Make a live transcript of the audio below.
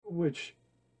which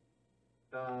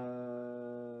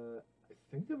I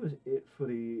think that was it for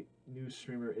the new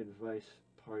streamer advice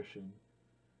portion.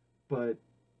 But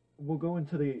we'll go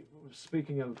into the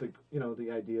speaking of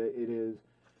the idea. It is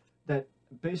that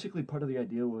basically part of the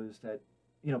idea was that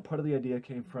part of the idea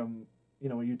came from a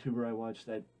YouTuber I watched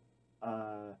that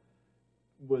uh,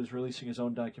 was releasing his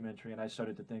own documentary, and I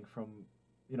started to think from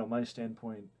my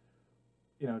standpoint,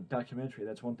 documentary.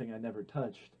 That's one thing I never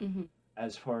touched Hmm.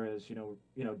 as far as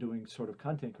doing sort of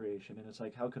content creation, and it's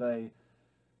like how could I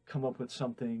come up with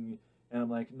something, and I'm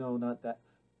like, no, not that.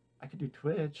 I could do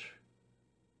Twitch.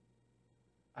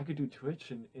 I could do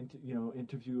Twitch and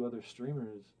interview other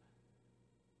streamers,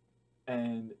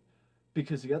 and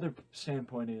because the other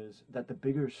standpoint is that the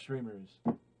bigger streamers,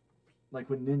 like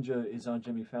when Ninja is on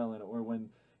Jimmy Fallon or when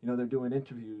they're doing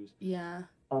interviews, Yeah.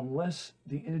 unless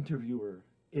the interviewer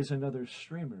is another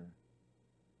streamer,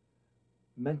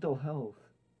 mental health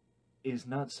is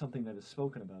not something that is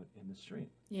spoken about in the stream.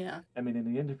 Yeah. I mean, in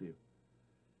the interview.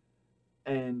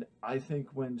 And I think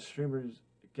when streamers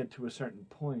get to a certain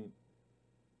point,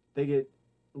 they get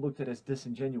looked at as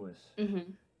disingenuous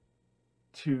Hmm.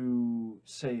 to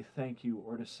say thank you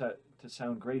or to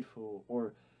sound grateful,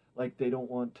 or like they don't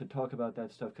want to talk about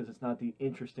that stuff because it's not the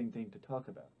interesting thing to talk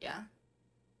about. Yeah.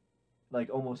 Like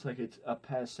almost like it's a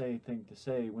passe thing to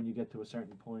say when you get to a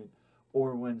certain point,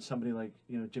 or when somebody like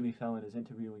Jimmy Fallon is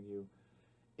interviewing you,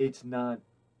 it's not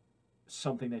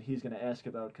something that he's going to ask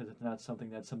about because it's not something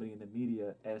that somebody in the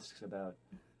media asks about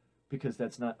because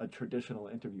that's not a traditional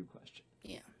interview question.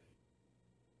 Yeah.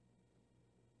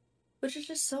 Which is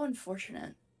just so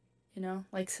unfortunate,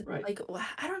 Right.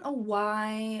 I don't know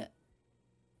why.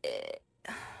 It,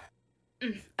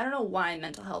 I don't know why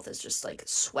mental health is just like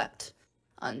swept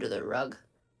under the rug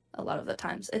a lot of the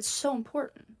times. It's so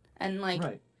important. And like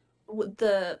Right.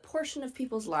 the portion of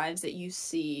people's lives that you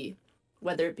see,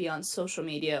 whether it be on social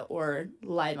media or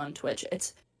live on Twitch,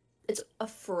 it's a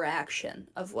fraction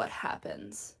of what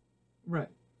happens Right.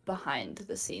 behind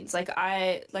the scenes. Like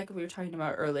we were talking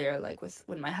about earlier, like with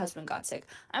when my husband got sick,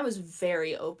 I was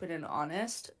very open and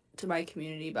honest to my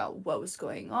community about what was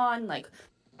going on. Like,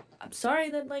 I'm sorry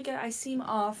that like I seem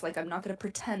off. Like, I'm not gonna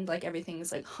pretend like everything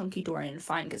is like hunky dory and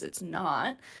fine because it's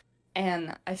not.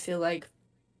 And I feel like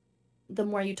the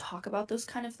more you talk about those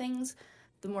kind of things,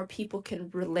 the more people can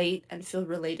relate and feel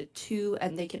related to,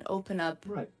 and they can open up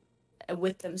Right.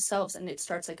 with themselves, and it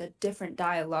starts like a different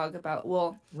dialogue about,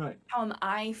 well, Right. how am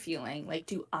I feeling? Like,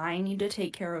 do I need to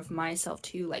take care of myself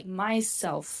too? Like, my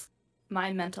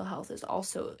mental health is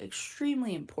also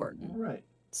extremely important. Right.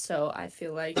 So I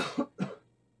feel like,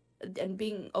 and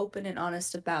being open and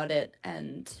honest about it,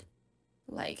 and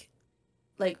like,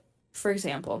 like for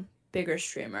example, bigger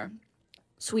streamer,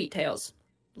 Sweet Tails,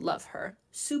 love her,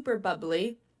 super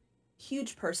bubbly,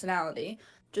 huge personality,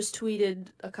 just tweeted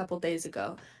a couple days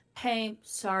ago, hey,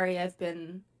 sorry, I've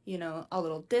been, a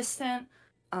little distant,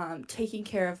 taking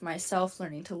care of myself,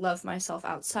 learning to love myself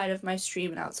outside of my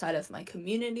stream and outside of my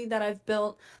community that I've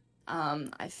built.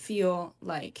 I feel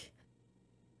like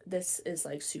this is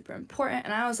like super important.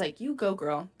 And I was like, you go,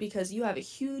 girl, because you have a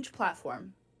huge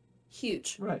platform.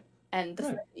 Huge. Right. And the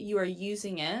Right. fact that you are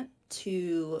using it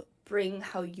to bring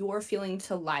how you're feeling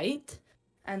to light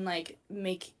and like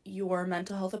make your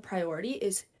mental health a priority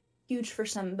is huge for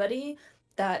somebody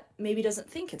that maybe doesn't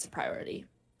think it's a priority,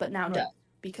 but now does Right.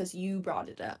 because you brought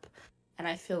it up. And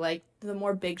I feel like the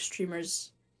more big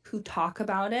streamers who talk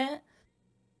about it,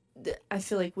 I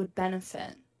feel like would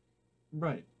benefit.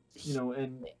 Right.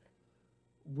 And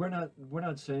we're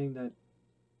not saying that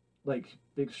like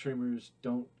big streamers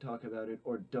don't talk about it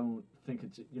or don't think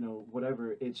it's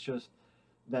whatever. It's just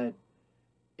that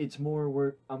it's more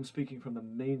where I'm speaking from the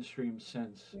mainstream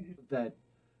sense Mhm. that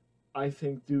I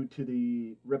think due to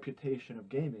the reputation of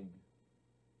gaming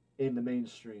in the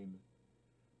mainstream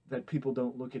that people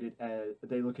don't look at it as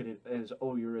they look at it as,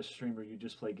 oh, you're a streamer, you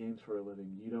just play games for a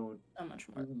living. You don't So much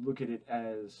more. look at it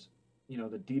as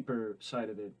the deeper side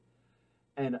of it.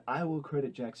 And I will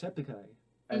credit Jacksepticeye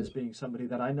as Mhm. being somebody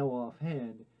that I know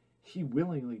offhand. He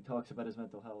willingly talks about his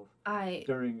mental health I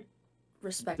during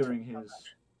respect him during so his,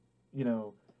 much. you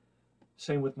know,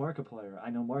 same with Markiplier. I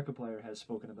know Markiplier has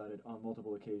spoken about it on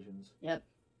multiple occasions. Yep.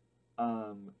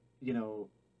 Um, you know,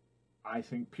 I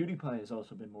think PewDiePie has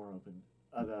also been more open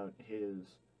about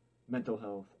his mental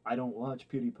health. I don't watch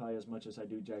PewDiePie as much as I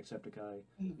do Jacksepticeye,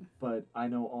 Mhm. but I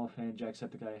know offhand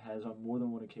Jacksepticeye has on more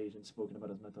than one occasion spoken about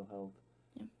his mental health.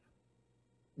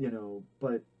 Yep.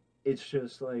 But it's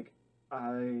just like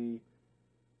I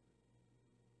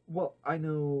I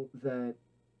know that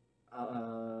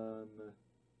um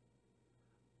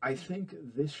I think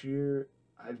this year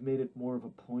I've made it more of a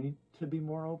point to be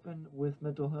more open with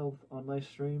mental health on my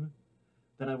stream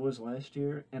than I was last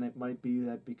year, and it might be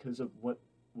that because of what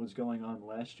was going on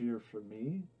last year for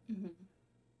me,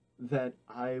 Mm-hmm. that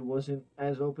I wasn't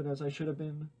as open as I should have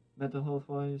been mental health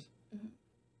wise.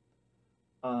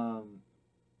 Mm-hmm. Um,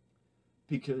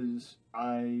 because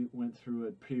I went through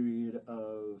a period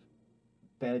of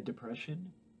bad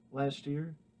depression last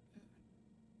year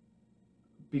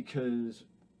because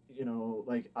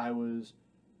like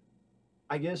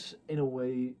I guess in a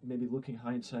way, maybe looking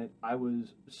hindsight, I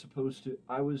was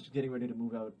getting ready to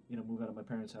move out, move out of my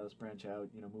parents' house, branch out,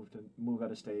 move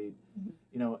out of state,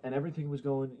 Mm-hmm. and everything was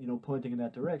going, pointing in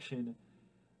that direction.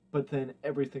 But then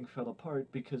everything fell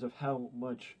apart because of how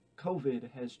much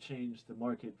COVID has changed the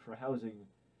market for housing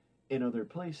in other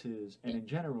places and Yeah. in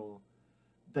general,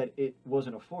 that it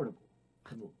wasn't affordable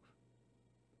to move.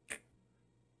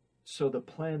 So the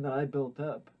plan that I built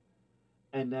up,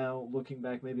 and now looking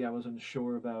back, maybe I was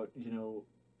unsure about,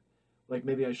 like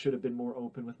maybe I should have been more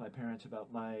open with my parents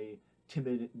about my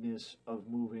timidness of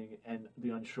moving and the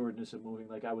unsureness of moving.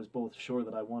 Like I was both sure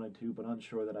that I wanted to, but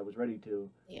unsure that I was ready to,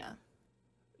 Yeah.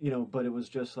 but it was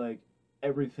just like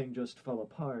everything just fell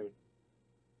apart.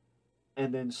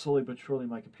 And then slowly but surely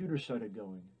my computer started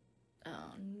going.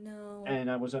 Oh no. And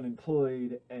I was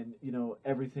unemployed, and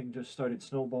everything just started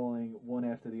snowballing one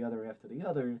after the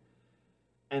other.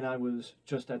 And I was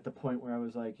just at the point where I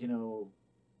was like,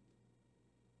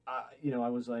 I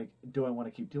was like, do I want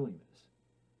to keep doing this?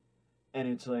 And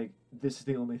it's like this is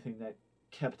the only thing that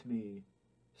kept me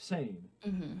sane.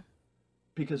 Mm-hmm.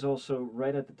 Because also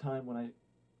right at the time when I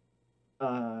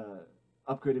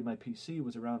upgraded my PC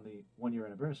was around the 1 year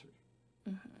anniversary.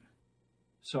 Mm-hmm.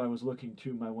 So I was looking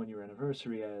to my 1 year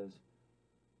anniversary as,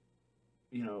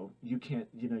 you can't,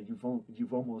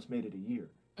 you've almost made it a year.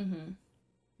 Mm-hmm.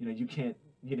 You can't,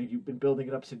 you've been building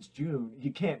it up since June.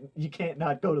 You can't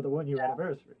not go to the 1 year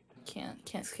anniversary.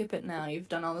 Can't skip it now. You've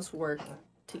done all this work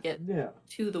to get Yeah.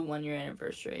 to the 1 year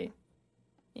anniversary.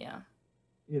 Yeah.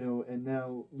 And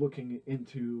now looking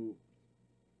into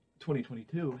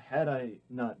 2022, had I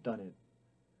not done it,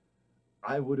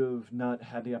 I would have not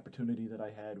had the opportunity that I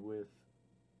had with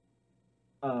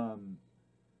um,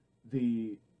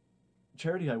 the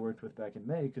charity I worked with back in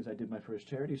May, because I did my first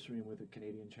charity stream with a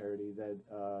Canadian charity that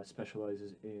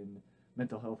specializes in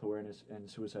mental health awareness and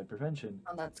suicide prevention.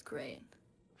 Oh, that's great.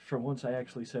 For once, I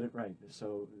actually said it right,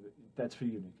 so that's for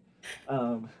you, Nick.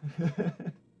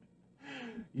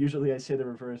 Usually I say the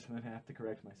reverse and then I have to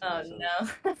correct myself.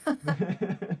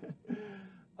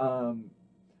 Oh no.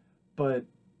 But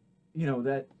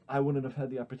that I wouldn't have had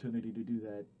the opportunity to do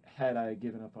that had I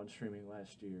given up on streaming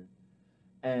last year.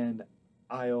 And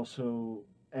I also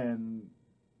am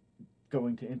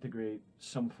going to integrate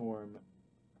some form.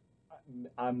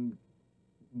 I'm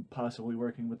possibly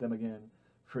working with them again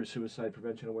for Suicide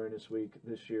Prevention Awareness Week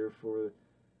this year for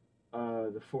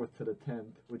the 4th to the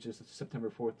 10th, which is September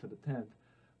 4th to the 10th.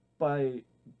 By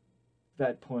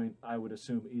that point, I would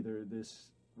assume either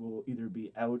this will either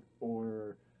be out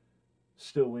or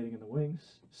still waiting in the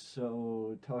wings.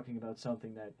 So talking about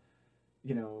something that,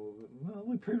 well,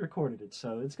 we pre-recorded it,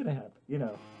 so it's gonna happen,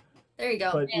 There you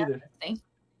go. But Yeah.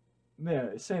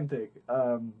 yeah, same thing.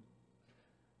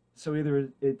 So either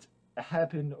it's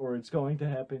happened or it's going to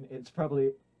happen. It's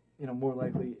probably, more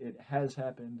likely it has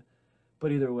happened.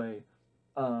 But either way,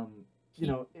 you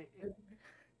know, it,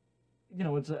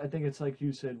 it's I think it's like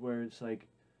you said, where it's like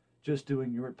just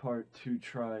doing your part to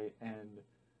try and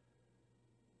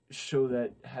show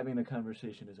that having the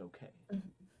conversation is okay. Mm-hmm.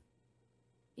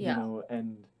 Yeah.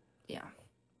 And yeah.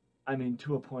 I mean,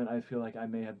 to a point, I feel like I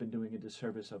may have been doing a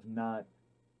disservice of not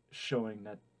showing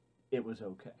that it was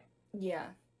okay. Yeah.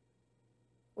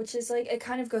 Which is like, it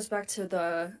kind of goes back to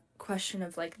the question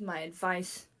of like my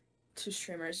advice to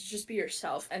streamers: just be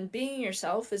yourself. And being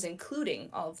yourself is including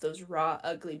all of those raw,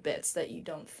 ugly bits that you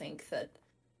don't think that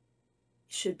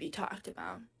should be talked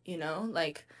about.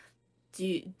 Like,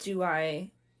 do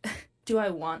I do I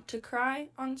want to cry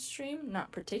on stream?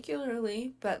 Not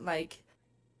particularly, but like,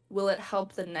 will it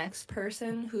help the next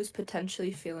person who's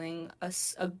potentially feeling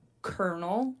a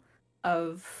kernel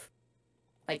of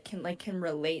can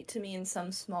relate to me in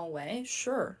some small way?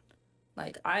 Sure.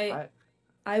 Like I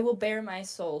will bare my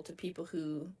soul to people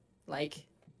who like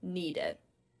need it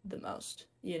the most,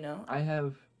 I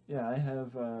have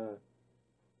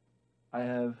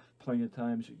plenty of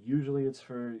times. Usually it's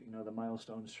for, the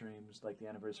milestone streams, like the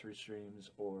anniversary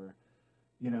streams, or,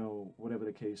 whatever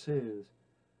the case is.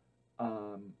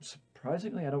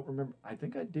 Surprisingly, I don't remember. I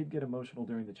think I did get emotional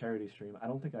during the charity stream. I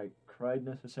don't think I cried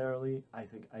necessarily. I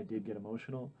think I did get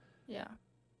emotional. Yeah.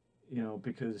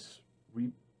 Because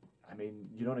we I mean,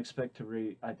 you don't expect to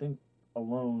raise. I think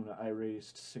alone I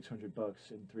raised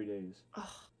 $600 in 3 days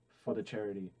Oh, for the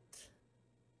charity.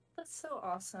 that's so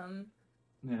awesome.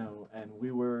 And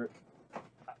we were.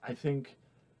 I think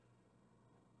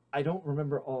I don't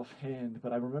remember offhand,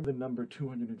 but I remember the number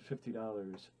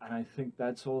 $250, and I think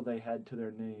that's all they had to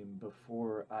their name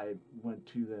before I went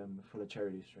to them for the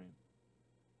charity stream.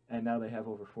 And now they have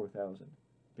over 4,000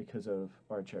 because of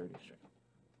our charity stream.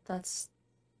 That's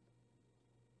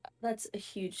that's a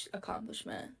huge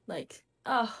accomplishment. Like,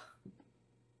 oh,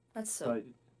 that's so. But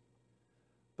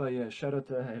but yeah, shout out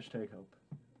to hashtag Hope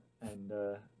and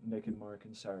Nick and Mark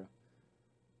and Sarah.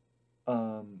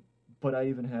 Um, but I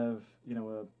even have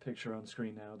a picture on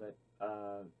screen now that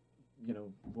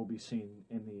will be seen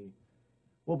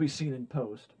in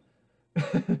post.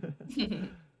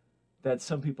 That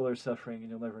some people are suffering and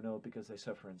you'll never know it because they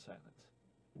suffer in silence.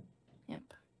 Yep.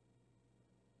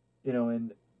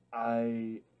 And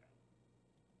I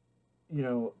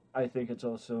I think it's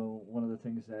also one of the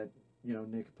things that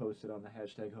Nick posted on the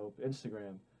hashtag Hope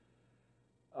Instagram.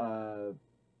 Uh,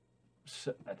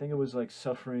 I think it was like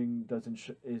suffering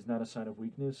is not a sign of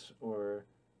weakness, or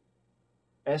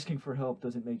asking for help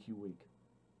doesn't make you weak.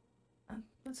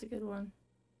 That's a good one.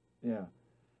 Yeah,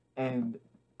 and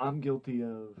I'm guilty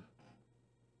of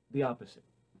the opposite.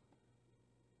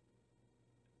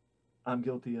 I'm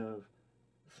guilty of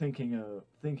thinking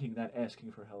that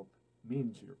asking for help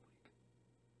means you're weak.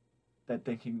 That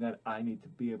thinking that I need to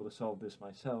be able to solve this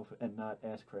myself and not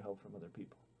ask for help from other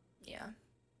people. Yeah.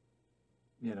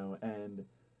 And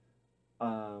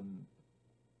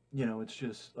it's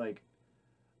just like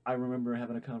I remember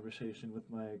having a conversation with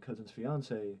my cousin's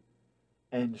fiance,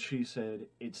 and she said,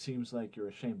 "It seems like you're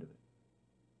ashamed of it."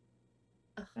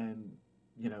 Ugh. And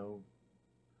you know,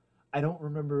 I don't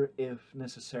remember if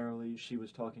necessarily she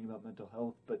was talking about mental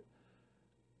health, but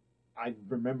I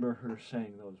remember her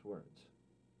saying those words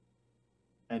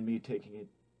and me taking it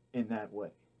in that way.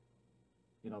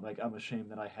 Like I'm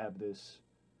ashamed that I have this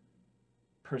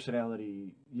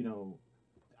personality.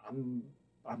 I'm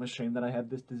I'm ashamed that I have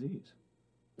this disease,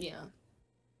 Yeah.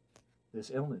 this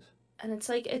illness. And it's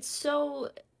like it's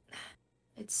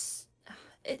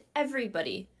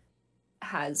everybody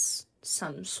has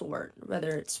some sort, whether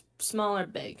it's small or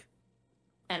big.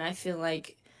 And I feel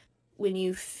like when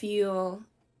you feel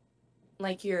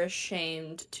like you're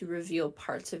ashamed to reveal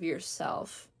parts of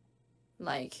yourself,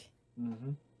 like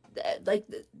Mm-hmm. like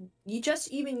you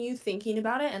just even you thinking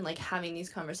about it and like having these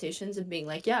conversations and being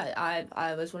like, yeah,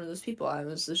 I was one of those people I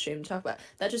was ashamed to talk about.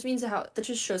 That just means that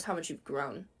just shows how much you've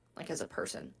grown, like as a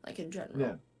person, like in general.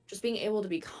 Yeah. Just being able to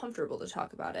be comfortable to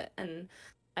talk about it. And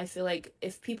I feel like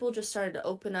if people just started to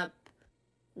open up,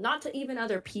 not to even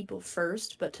other people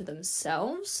first, but to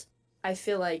themselves, I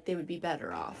feel like they would be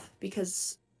better off,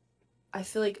 because I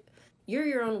feel like you're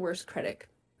your own worst critic,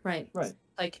 right? Right.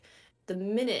 Like the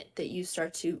minute that you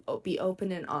start to be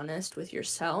open and honest with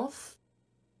yourself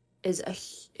is a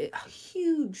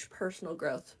huge personal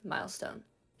growth milestone.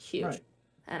 Huge. Right.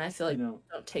 And I feel like You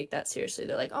don't take that seriously.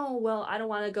 They're like, "Oh, well, I don't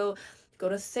want to go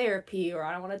to therapy, or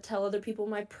I don't want to tell other people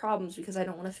my problems because I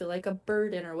don't want to feel like a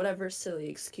burden," or whatever silly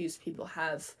excuse people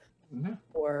have know.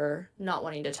 for not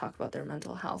wanting to talk about their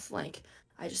mental health. Like,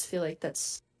 I just feel like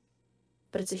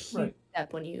but it's a huge Right.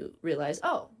 step when you realize,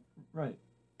 oh, Right.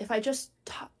 if I just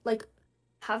like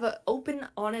have an open,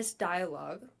 honest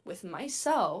dialogue with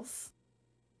myself,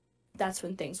 that's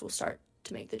when things will start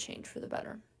to make the change for the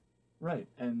better. Right.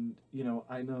 And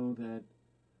I know that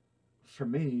for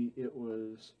me it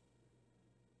was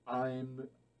I'm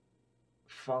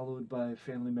followed by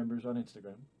family members on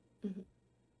Instagram, Mhm.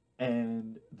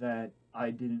 and that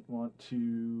I didn't want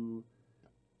to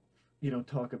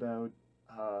talk about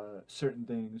certain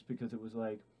things because it was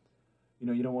like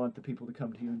you don't want the people to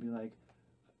come to you and be like,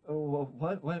 oh, well,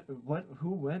 what, who,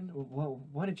 when, well,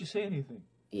 why did you say anything?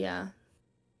 Yeah.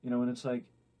 And it's like,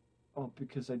 oh,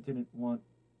 because I didn't want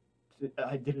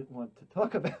to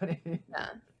talk about it. Yeah.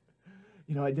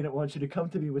 I didn't want you to come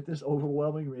to me with this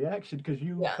overwhelming reaction, because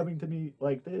you Yeah. coming to me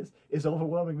like this is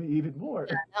overwhelming me even more.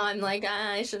 Yeah, now I'm like,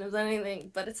 I shouldn't have done anything.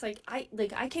 But it's like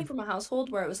I came from a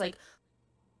household where it was like,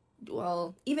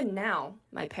 well, even now,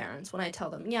 my parents, when I tell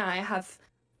them, yeah, I have,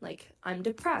 like, I'm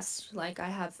depressed, like I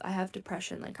have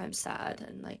depression, like I'm sad,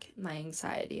 and like my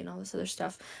anxiety and all this other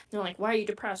stuff. And they're like, why are you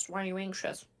depressed? Why are you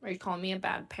anxious? Are you calling me a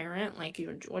bad parent? Like,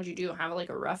 what'd you do? Have like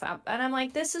a rough app? And I'm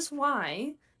like, this is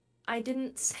why I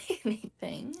didn't say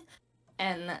anything,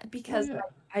 and Well, because yeah.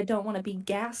 I don't want to be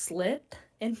gaslit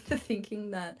into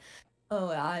thinking that, oh,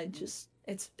 Well, I'm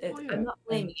yeah. not And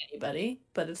blaming anybody,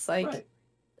 but it's like right.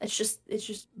 it's just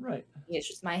Right. it's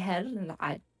just my head, and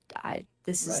I Right.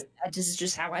 this is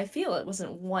just how I feel. It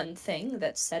wasn't one thing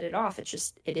that set it off.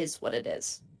 It is what it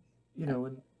is. You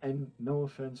know, and no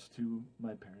offense to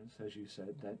my parents, as you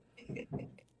said, that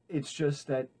it's just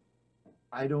that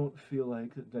I don't feel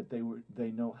like that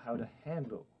they know how to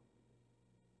handle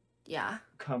Yeah.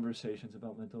 conversations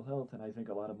about mental health, and I think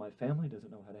a lot of my family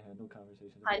doesn't know how to handle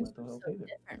conversations about Times mental were health so either.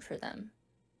 different for them.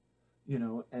 You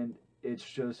know, and it's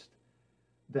just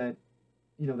that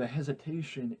the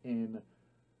hesitation in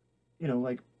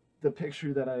like the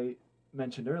picture that I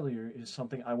mentioned earlier is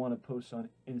something I want to post on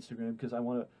Instagram because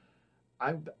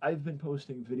I've been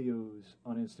posting videos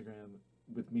on Instagram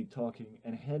with me talking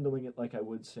and handling it like I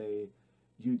would say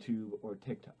YouTube or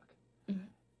TikTok. Mhm.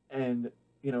 And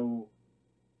you know,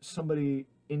 somebody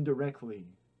indirectly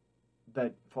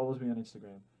that follows me on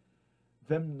Instagram,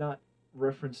 them not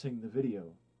referencing the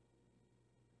video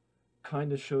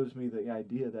kind of shows me the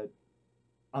idea that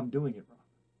I'm doing it wrong.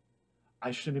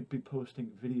 I shouldn't be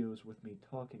posting videos with me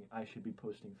talking. I should be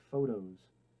posting photos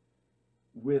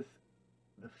with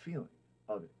the feeling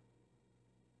of it.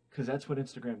 Because that's what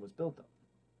Instagram was built on.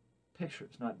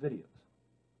 Pictures, not videos.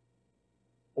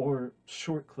 Or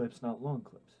short clips, not long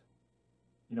clips.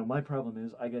 My problem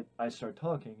is I start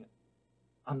talking,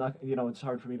 I'm not it's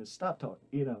hard for me to stop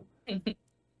talking. That's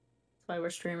why we're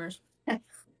streamers.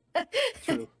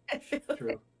 True. I feel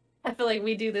True. I feel like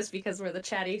we do this because we're the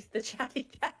chatty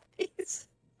catties.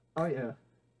 Oh yeah.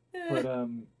 But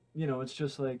it's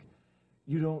just like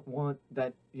you don't want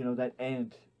that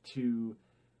aunt to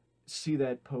see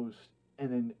that post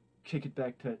and then kick it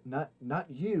back to not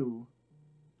you,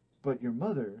 but your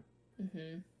mother,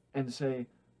 Mm-hmm. and say,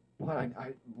 "What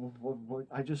what,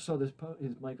 I just saw this post.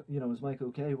 Is Mike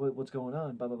okay? What's going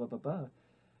on? Blah blah blah blah blah."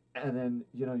 And then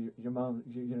your mom,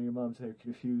 your mom's there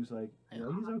confused, like, Like, "Yeah,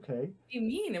 oh, he's okay. what do you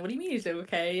mean? What do you mean he's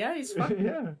okay? Yeah, he's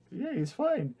fine. Yeah, he's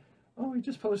fine. Oh, he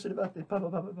just posted about the blah blah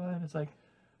blah blah blah." And it's like,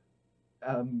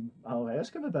 I'll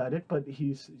ask him about it, but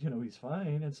he's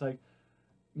fine. It's like,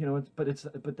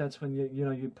 but that's when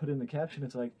you put in the caption.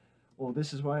 It's like, well,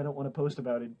 this is why I don't want to post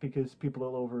about it because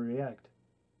people will overreact.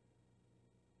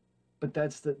 But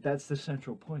that's the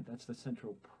central point. That's the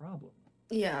central problem.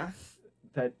 Yeah.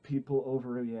 That people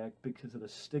overreact because of the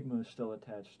stigma still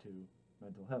attached to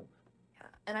mental health. Yeah.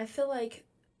 And I feel like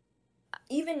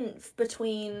even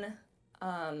between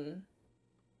um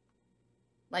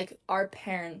like our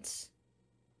parents,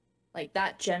 like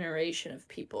that generation of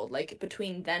people, like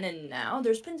between then and now,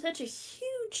 there's been such a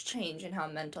huge change in how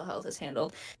mental health is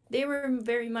handled. They were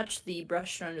very much the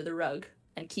brush under the rug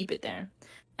and keep it there.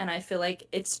 And I feel like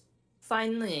it's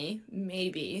finally,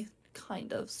 maybe,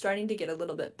 kind of starting to get a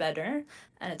little bit better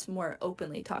and it's more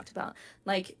openly talked about.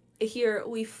 Like here,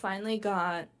 we finally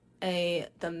got the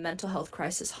mental health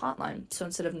crisis hotline. So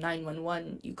instead of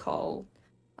 911, you call,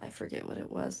 I forget what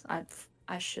it was.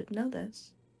 I should know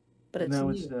this, but it's Now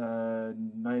it's new.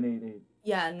 988.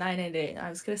 Yeah, 988. I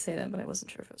was gonna say that, but I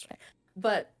wasn't sure if it was right.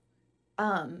 But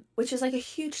which is like a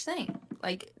huge thing.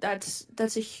 Like that's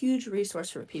a huge resource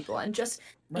for people, and just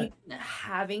Right. even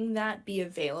having that be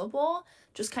available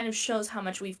just kind of shows how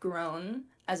much we've grown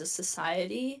as a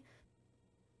society,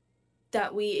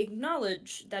 that we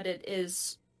acknowledge that it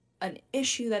is an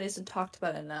issue that isn't talked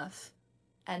about enough,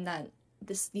 and that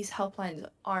these helplines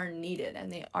are needed and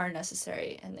they are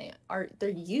necessary and they're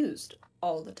used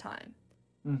all the time.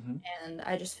 Mm-hmm. And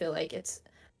I just feel like it's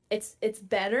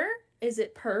better. Is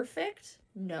it perfect?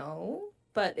 No,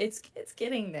 but it's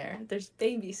getting there. There's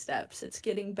baby steps. It's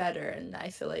getting better, and I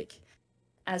feel like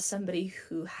as somebody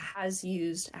who has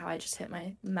used, I just hit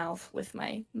my mouth with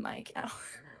my mic now.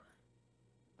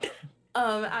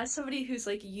 As somebody who's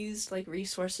like used like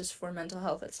resources for mental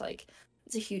health, it's like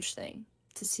it's a huge thing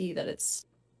to see that it's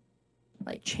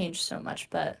like changed so much,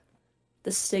 but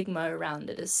the stigma around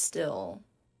it is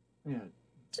Yeah.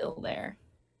 still there.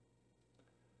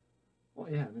 Well,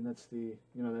 yeah. I mean, that's the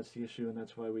issue, and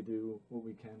that's why we do what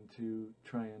we can to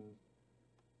try and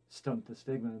stunt the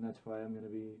stigma, and that's why I'm going to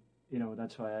be,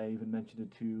 that's why I even mentioned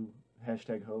it to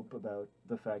 #hope about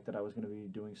the fact that I was going to be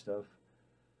doing stuff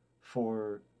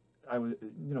for, I was,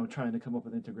 trying to come up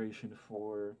with integration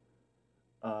for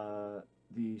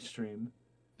the stream.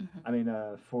 Mm-hmm. I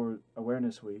mean, for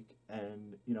Awareness Week,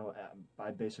 and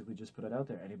I basically just put it out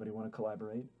there. Anybody want to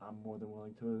collaborate? I'm more than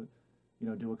willing to,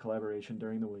 do a collaboration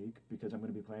during the week because I'm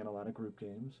going to be playing a lot of group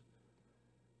games,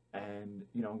 and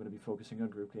I'm going to be focusing on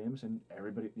group games. And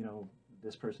everybody,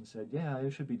 this person said, yeah, I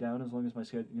should be down as long as my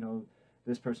schedule.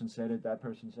 This person said it. That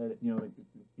person said it.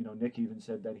 Nick even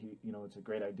said that it's a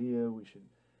great idea. We should,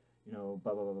 blah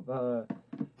blah blah blah blah.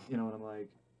 And I'm like,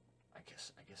 I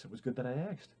guess it was good that I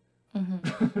asked.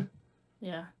 Mm-hmm.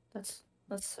 Yeah,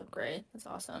 That's so great. That's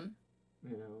awesome.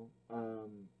 You know,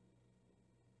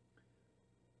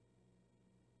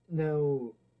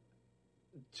 now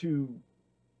to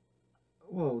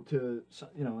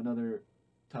another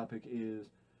topic is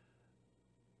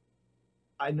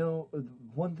I know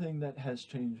one thing that has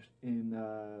changed in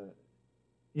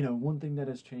one thing that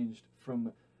has changed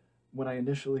from when I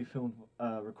initially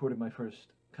recorded my first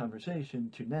conversation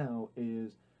to now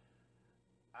is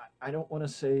I don't want to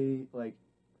say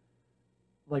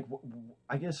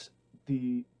I guess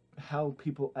the how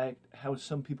people act, how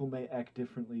some people may act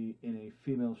differently in a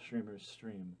female streamer's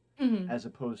stream Mm-hmm. as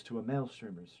opposed to a male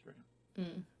streamer's stream.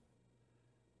 Mm.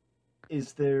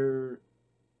 Is there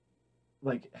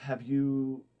have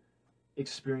you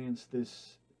experienced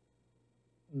this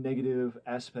negative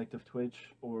aspect of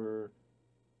Twitch or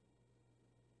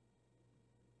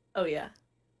Oh yeah.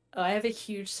 Oh, I have a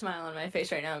huge smile on my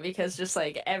face right now because just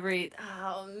like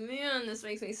oh man, this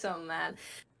makes me so mad.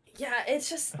 Yeah,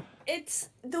 it's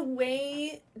the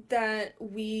way that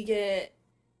we get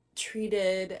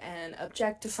treated and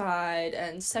objectified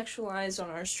and sexualized on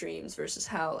our streams versus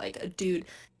how like a dude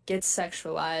gets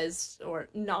sexualized or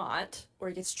not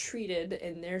or gets treated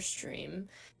in their stream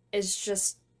is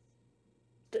just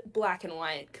black and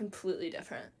white, completely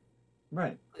different.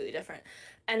 right? Completely different.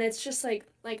 And it's just like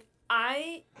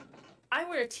I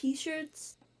wear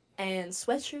t-shirts and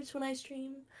sweatshirts when I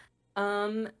stream.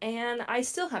 And I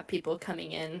still have people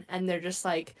coming in and they're just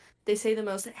like they say the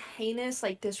most heinous,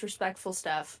 like disrespectful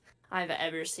stuff I've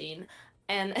ever seen.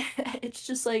 And it's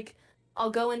just like I'll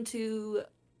go into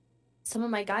some of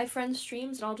my guy friends'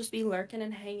 streams and I'll just be lurking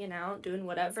and hanging out, doing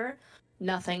whatever.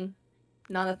 Nothing.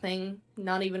 Not a thing.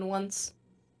 Not even once.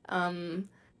 Um,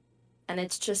 and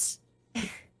it's just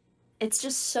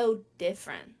so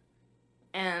different.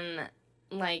 And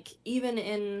like even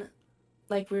in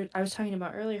like I was talking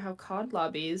about earlier how COD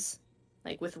lobbies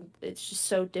like with it's just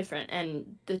so different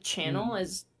and the channel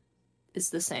Mm-hmm. is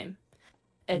the same.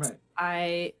 It's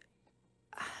Right,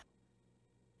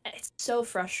 it's so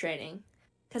frustrating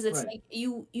because it's right, like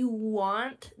you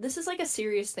want this is like a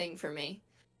serious thing for me.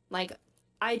 Like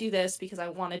I do this because I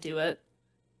want to do it,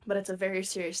 but it's a very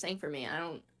serious thing for me. I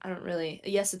don't really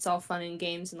yes, it's all fun and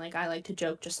games and like I like to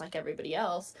joke just like everybody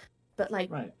else, but like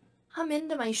right, come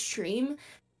into my stream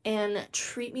and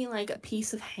treat me like a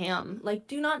piece of ham. Like,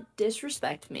 do not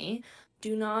disrespect me.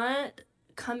 Do not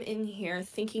come in here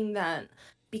thinking that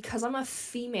because I'm a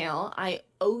female, I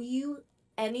owe you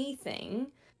anything.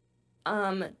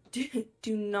 Do,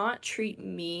 do not treat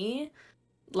me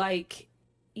like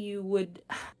you would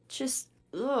just,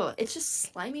 ugh, it's just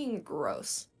slimy and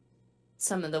gross.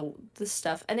 Some of the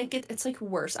stuff, and it's like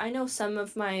worse. I know some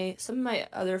of my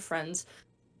other friends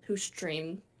who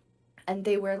stream and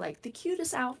they wear like the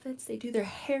cutest outfits. They do their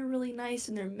hair really nice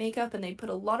and their makeup, and they put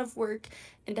a lot of work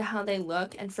into how they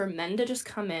look. And for men to just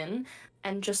come in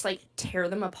and just like tear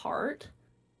them apart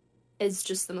is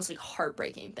just the most like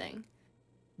heartbreaking thing.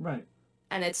 right.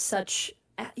 And it's such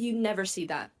you never see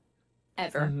that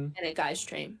ever Mm-hmm. in a guy's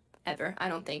stream ever. I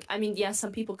don't think. I mean, yeah,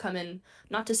 some people come in.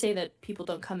 Not to say that people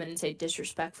don't come in and say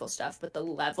disrespectful stuff, but the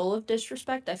level of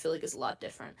disrespect I feel like is a lot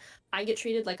different. I get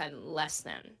treated like I'm less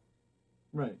than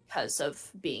Right, because of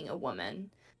being a woman.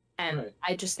 And right,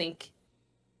 I just think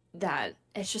that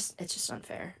it's just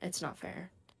unfair. It's not fair.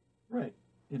 right.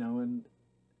 And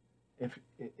if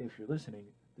you're listening,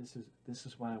 this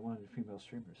is why I wanted female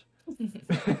streamers.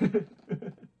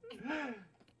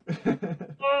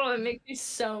 Oh, it makes me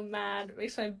so mad. It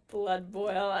makes my blood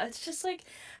boil. It's just like,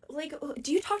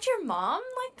 do you talk to your mom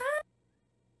like that?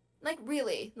 Like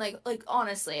really? Like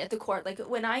honestly, at the court, like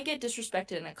when I get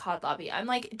disrespected in a COD lobby, I'm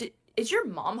like, is your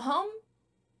mom home?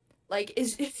 Like,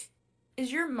 is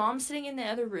your mom sitting in the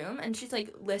other room and she's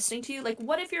like listening to you? Like,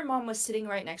 what if your mom was sitting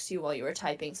right next to you while you were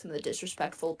typing some of the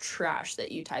disrespectful trash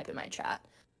that you type in my chat?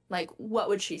 Like, what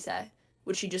would she say?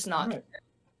 Would she just not? Right,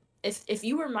 If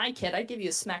you were my kid, I'd give you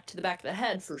a smack to the back of the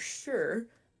head for sure,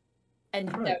 and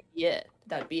that right, would be it.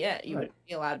 That'd be it. You right, wouldn't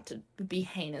be allowed to be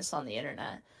heinous on the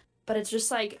internet. But it's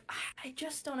just like I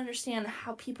just don't understand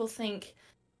how people think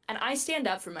and I stand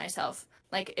up for myself.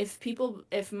 Like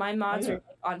if my oh mods yeah, are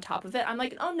on top of it, I'm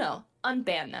like, oh no,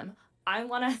 unban them. I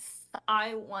wanna,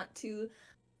 I want to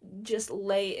just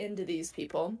lay into these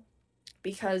people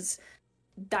because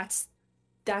that's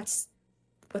that's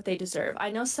what they deserve.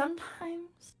 I know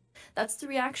sometimes that's the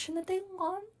reaction that they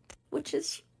want, which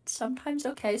is sometimes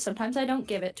okay. Sometimes I don't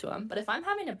give it to them. But if I'm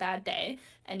having a bad day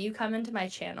and you come into my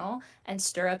channel and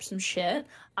stir up some shit,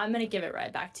 I'm gonna give it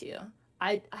right back to you.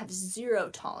 I have zero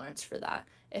tolerance for that.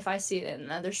 If I see it in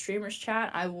another streamer's chat,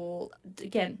 I will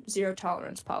again zero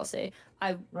tolerance policy.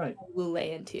 I right. will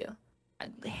lay into you.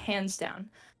 hands down.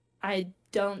 I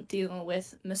don't deal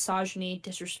with misogyny,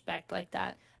 disrespect like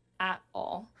that at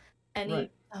all. Any,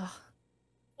 Right.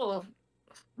 oh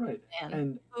Right. man,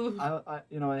 And ooh,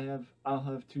 I'll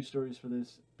have two stories for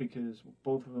this because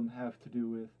both of them have to do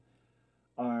with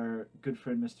our good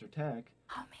friend Mr. Tack.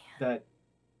 oh man, That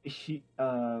he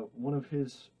one of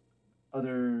his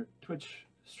other Twitch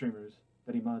streamers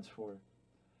that he mods for.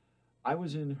 I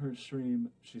was in her stream.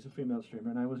 She's a female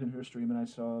streamer, and I was in her stream, and I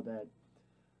saw that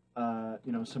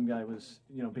some guy was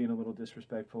being a little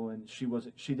disrespectful, and she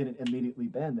didn't immediately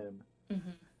ban them,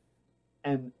 hmm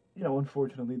and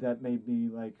unfortunately that made me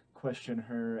like question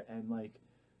her, and like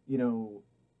you know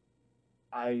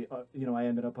I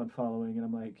ended up unfollowing, and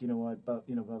I'm like, what, but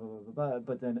blah blah blah blah blah.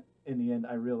 But then in the end,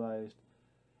 I realized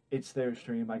it's their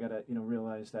stream. I gotta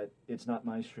realize that it's not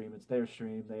my stream; it's their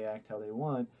stream. They act how they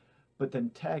want. But then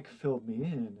Tech filled me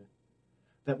in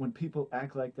that when people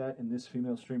act like that in this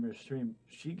female streamer's stream,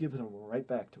 she gives them right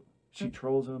back to him. She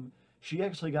trolls him. She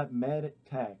actually got mad at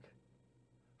Tech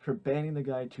for banning the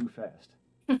guy too fast.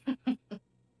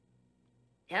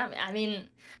 yeah. I mean,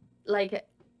 like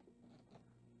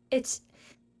it's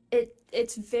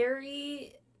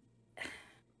very.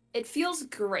 It feels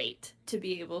great to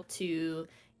be able to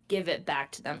give it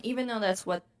back to them, even though that's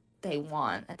what they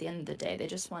want. At the end of the day, they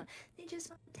just want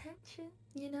attention.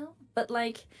 But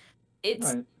like,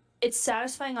 it's Right, it's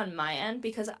satisfying on my end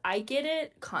because I get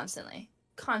it constantly.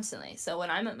 Constantly. So when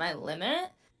I'm at my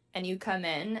limit and you come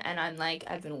in and I'm like,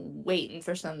 I've been waiting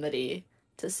for somebody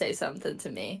to say something to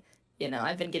me.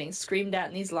 I've been getting screamed at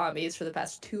in these lobbies for the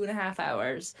past 2.5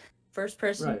 hours. First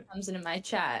person who right, comes into my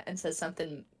chat and says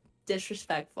something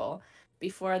disrespectful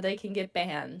before they can get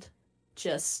banned,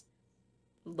 just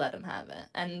let them have it.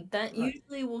 And that right,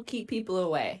 usually will keep people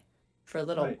away for a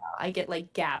little right, while. I get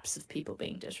like gaps of people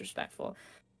being disrespectful.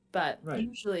 But right,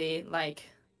 usually, like,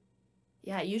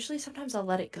 yeah, usually sometimes I'll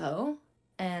let it go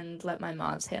and let my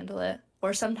mods handle it.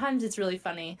 Or sometimes it's really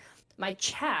funny. My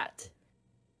chat,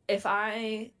 if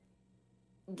I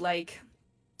like,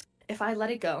 if I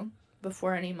let it go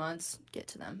before any mods get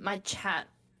to them, my chat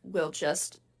will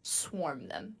just swarm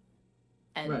them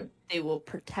and right, they will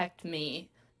protect me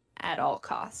at all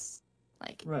costs,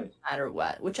 like right, no matter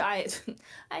what. Which I,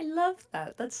 I love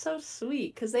that. That's so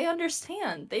sweet because they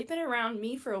understand. They've been around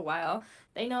me for a while.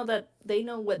 They know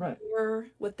what right,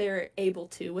 they're able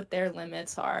to, what their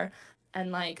limits are,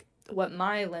 and like what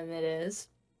my limit is,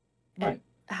 and right,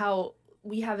 how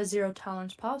we have a zero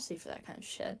tolerance policy for that kind of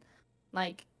shit.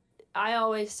 Like I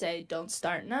always say, don't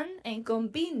start none, ain't gonna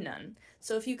be none.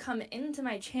 So if you come into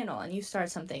my channel and you start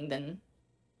something, then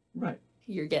right,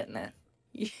 you're getting it.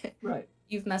 right.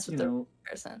 You've messed with You the know,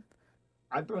 person.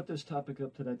 I brought this topic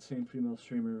up to that same female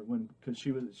streamer when because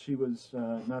she was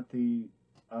not the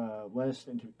last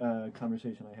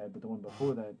conversation I had, but the one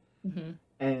before that. Hmm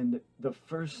And the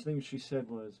first thing she said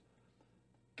was,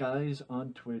 "Guys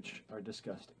on Twitch are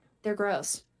disgusting." They're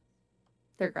gross.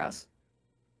 They're gross.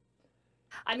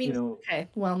 I You mean, know, okay,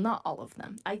 well, not all of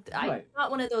them. I'm right,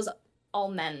 not one of those all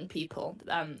men people.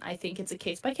 I think it's a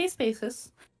case by case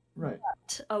basis. right,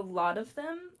 But a lot of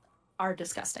them are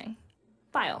disgusting.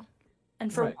 Vile.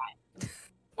 And for right. why?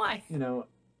 Why?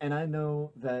 And I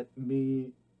know that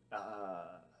me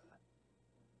uh,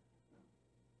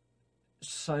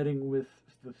 siding with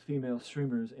the female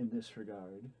streamers in this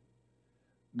regard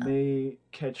may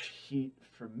catch heat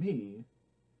for me,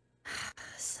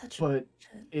 Such but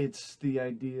bullshit. it's the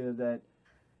idea that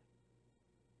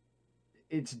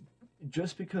it's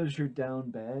just because you're down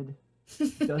bad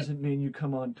doesn't mean you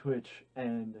come on Twitch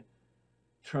and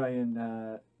try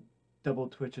and double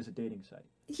Twitch as a dating site.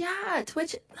 Yeah,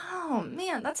 Twitch. Oh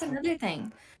man, that's another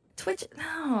thing. Twitch.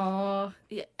 No.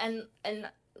 Yeah, and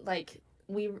like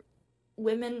we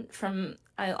women from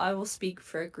I will speak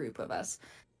for a group of us.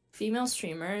 Female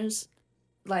streamers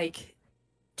like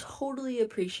totally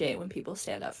appreciate when people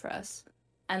stand up for us.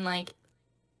 And like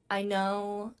I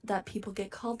know that people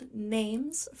get called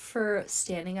names for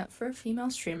standing up for a female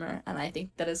streamer, and I think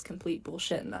that is complete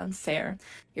bullshit and unfair.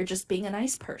 You're just being a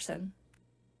nice person.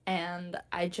 And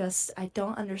I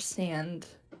don't understand.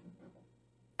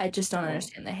 I just don't Well,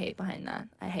 understand the hate behind that.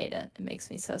 I hate it. It makes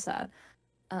me so sad.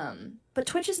 But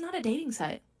Twitch is not a dating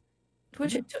site.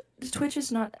 yeah. Twitch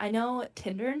is not. I know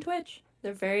Tinder and Twitch.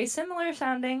 They're very similar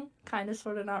sounding, kind of,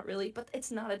 sort of, not really, but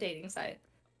it's not a dating site.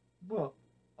 Well,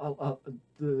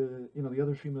 the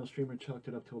other female streamer chalked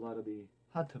it up to a lot of the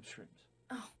hot tub streams,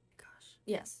 Oh my gosh.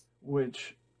 Yes.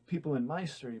 which people in my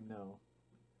stream know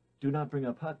do not bring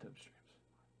up hot tub streams.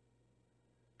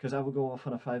 Because I will go off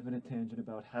on a 5 minute tangent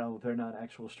about how they're not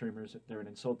actual streamers, they're an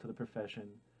insult to the profession,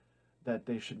 that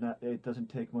they should not, it doesn't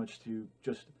take much to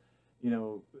just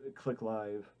click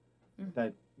live, Mm.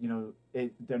 that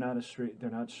they're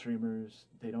not streamers.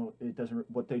 They don't it doesn't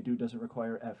what they do doesn't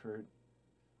require effort.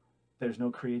 There's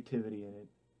no creativity in it.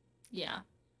 Yeah,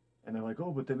 And they're like,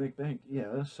 oh, but they make bank.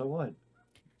 Yeah, so what?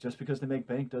 Just because they make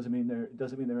bank doesn't mean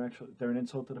they're an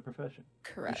insult to the profession.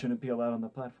 They correct. shouldn't be allowed on the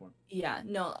platform. Yeah,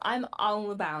 no, I'm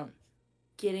all about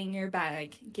getting your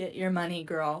bag, get your money,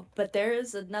 girl. But there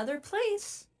is another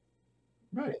place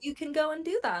Right. that you can go and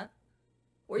do that,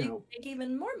 where You you can know, make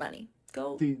even more money.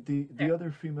 Go the there.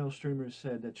 other female streamers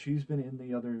said that she's been in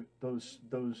the other those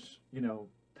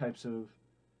types of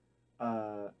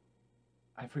uh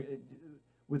I forget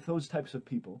with those types of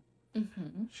people.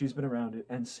 Hmm. She's been around it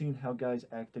and seen how guys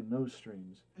act in those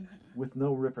streams Hmm. with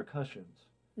no repercussions.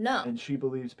 No, And she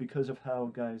believes because of how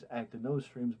guys act in those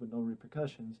streams with no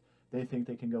repercussions, they think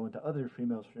they can go into other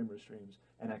female streamer streams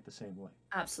and act the same way.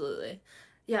 absolutely.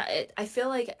 Yeah, I feel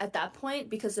like at that point,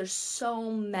 because there's so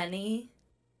many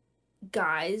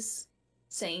guys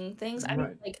saying things. I mean,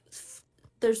 Right. like,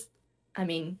 there's, I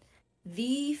mean,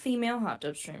 the female hot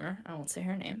tub streamer, I won't say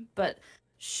her name, but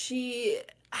she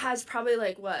has probably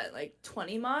like what, like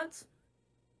 20 mods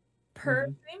per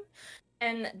Mm-hmm. stream,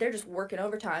 and they're just working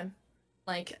overtime.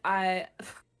 Like, I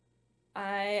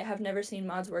have never seen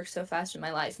mods work so fast in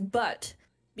my life, but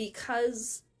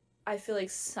because I feel like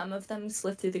some of them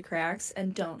slip through the cracks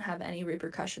and don't have any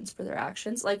repercussions for their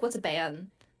actions. Like, what's a ban?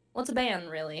 What's a ban,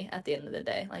 really, at the end of the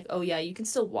day? Like, oh yeah, you can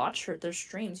still watch their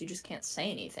streams, you just can't say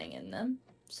anything in them.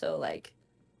 So, like,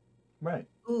 Right.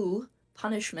 ooh,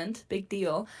 punishment, big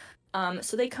deal.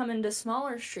 So they come into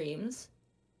smaller streams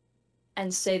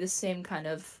and say the same kind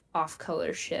of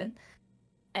off-color shit,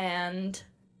 and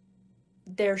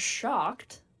they're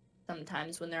shocked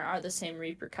sometimes when there are the same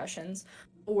repercussions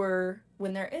or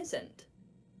when there isn't.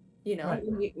 You know, Right.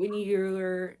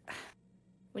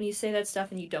 when you say that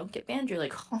stuff and you don't get banned, you're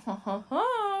like, ho ho ho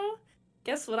ho,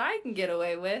 guess what I can get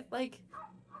away with? Like,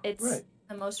 it's Right.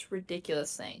 the most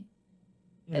ridiculous thing.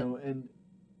 You It, know, and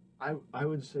I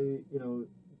would say,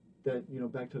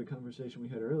 that, back to the conversation we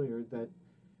had earlier, that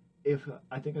if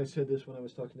I think I said this when I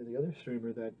was talking to the other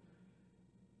streamer, that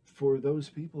for those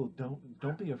people,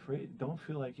 don't be afraid. Don't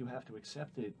feel like you have to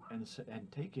accept it and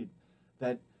take it.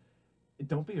 That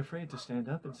don't be afraid to stand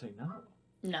up and say no.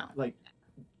 no. Like,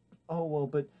 oh well,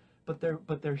 but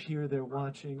they're here, they're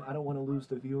watching. I don't want to lose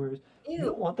the viewers. You Ew.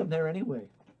 don't want them there anyway.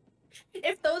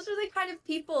 If those are the kind of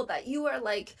people that you are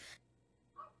like,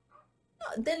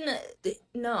 then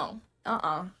no.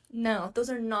 No, those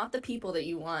are not the people that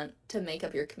you want to make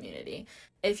up your community.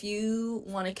 If you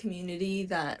want a community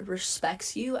that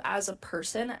respects you as a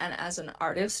person and as an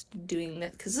artist doing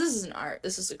this, because this is an art,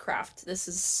 this is a craft, this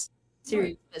is Right.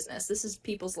 serious business, this is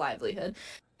people's livelihood.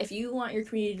 If you want your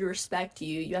community to respect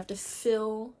you, you have to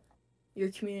fill your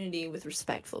community with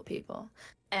respectful people.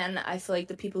 And I feel like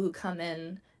the people who come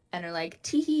in and are like,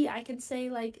 teehee, I can say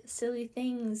like silly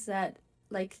things that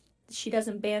like she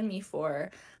doesn't ban me for,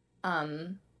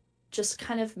 um, just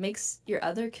kind of makes your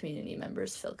other community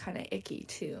members feel kind of icky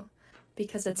too.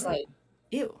 Because it's Right. like,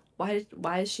 ew, why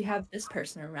does she have this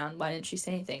person around? Why didn't she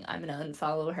say anything? I'm gonna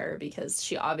unfollow her because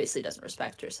she obviously doesn't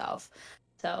respect herself.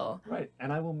 So, Right.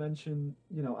 And I will mention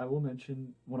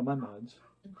one of my mods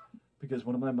because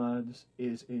one of my mods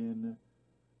is in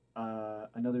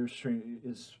another stream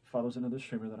is follows another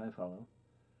streamer that I follow,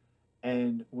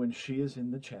 and when she is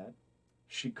in the chat,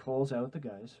 she calls out the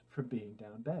guys for being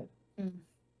down bad. mm.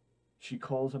 She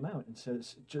calls them out and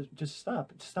says, "Just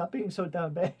stop being so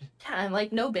down bad. Yeah, I'm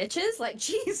like, no bitches, like,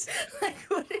 jeez, like,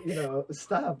 what?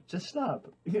 Stop, just stop.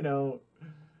 God,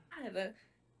 like,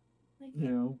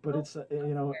 But oh, it's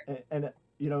and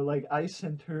like I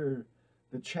sent her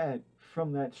the chat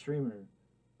from that streamer,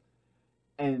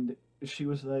 and she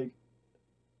was like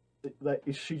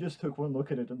she just took one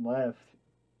look at it and laughed,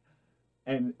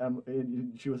 and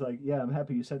she was like, "Yeah, I'm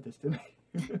happy you sent this to me."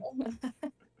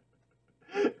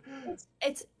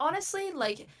 it's honestly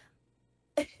like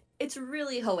it's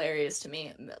really hilarious to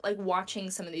me, like watching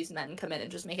some of these men come in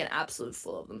and just make an absolute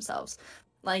fool of themselves,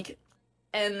 like,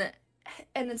 and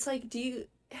it's like, do you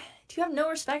have no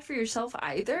respect for yourself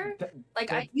either? that, Like,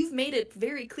 that you've made it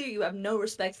very clear you have no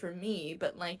respect for me,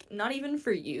 but like not even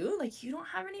for you. Like, you don't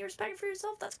have any respect for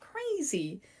yourself. That's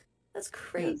crazy. That's yeah,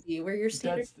 crazy. Where your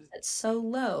standards that's are set so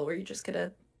low, where you're just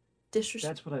gonna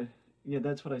disrespect. that's what I yeah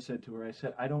that's what I said to her. I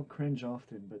said I don't cringe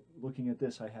often, but looking at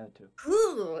this, I had to.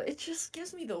 Ooh, it just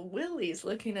gives me the willies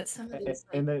looking at some of A- these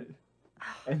like. and then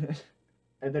and then,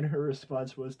 and then her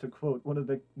response was to quote one of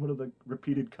the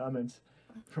repeated comments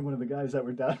from one of the guys that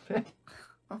were down there.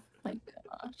 Oh my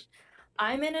gosh.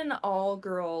 I'm in an all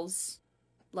girls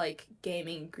like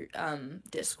gaming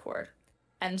Discord.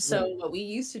 And so Right. what we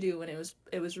used to do when it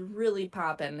was really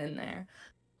popping in there,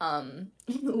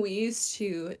 we used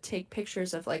to take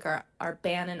pictures of like our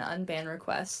ban and unban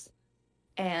requests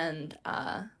and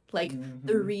like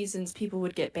the Mm-hmm. reasons people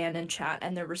would get banned in chat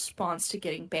and their response to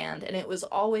getting banned, and it was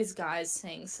always guys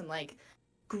saying some like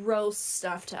gross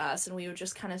stuff to us, and we would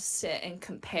just kind of sit and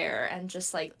compare and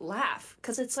just like laugh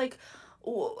because it's like,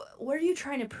 what are you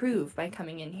trying to prove by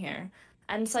coming in here?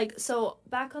 And it's like, so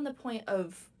back on the point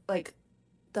of like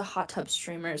the hot tub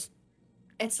streamers,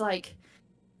 it's like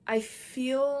I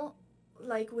feel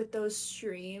like with those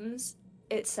streams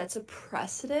it sets a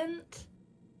precedent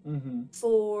Mm-hmm.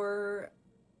 for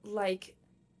like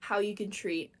how you can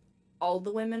treat all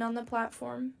the women on the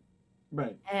platform,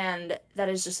 Right. and that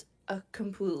is just a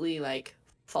completely like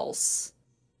false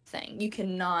thing. You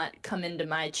cannot come into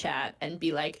my chat and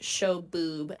be like show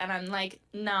boob, and I'm like,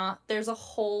 nah, there's a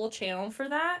whole channel for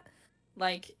that.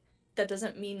 Like, that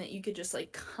doesn't mean that you could just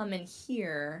like come in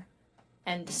here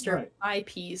and disturb Right. my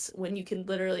peace when you can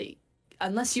literally,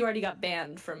 unless you already got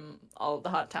banned from all of the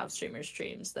hot top streamer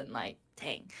streams, then like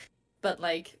dang. But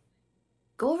like,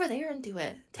 go over there and do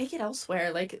it. Take it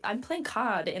elsewhere. Like, I'm playing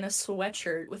COD in a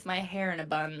sweatshirt with my hair in a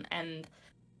bun and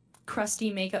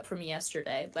crusty makeup from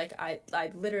yesterday. Like, I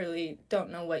literally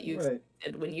don't know what you Right.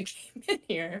 expected when you came in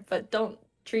here, but don't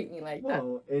treat me like that.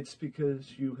 Well, it's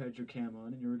because you had your cam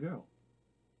on and you're a girl.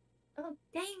 Oh,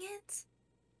 dang it.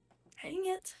 Dang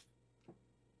it.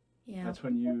 Yeah. That's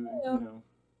when you know.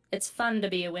 It's fun to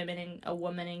be a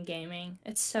woman in gaming.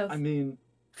 It's so I mean,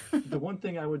 the one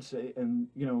thing I would say, and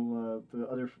the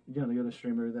other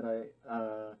streamer that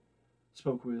I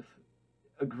spoke with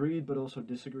agreed, but also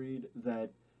disagreed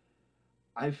that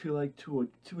I feel like to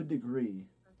a degree,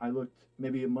 I looked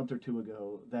maybe a month or two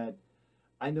ago that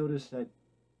I noticed that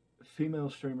female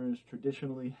streamers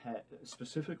traditionally had,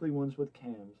 specifically ones with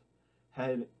cams,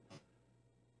 had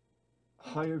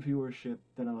higher viewership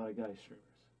than a lot of guy streamers.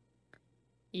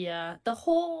 yeah. The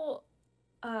whole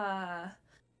uh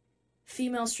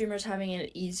female streamers having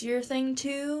it easier thing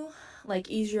too, like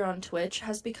easier on Twitch,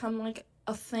 has become like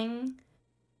a thing.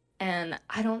 And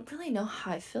I don't really know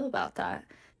how I feel about that.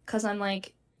 Because I'm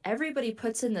like, everybody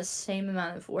puts in the same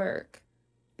amount of work,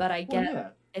 but I Well, get yeah,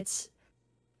 it's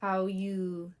how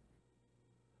you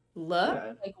look.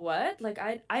 yeah, Like what? Like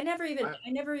I never even I I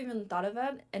never even thought of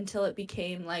that until it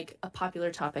became like a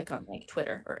popular topic on like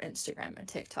Twitter or Instagram and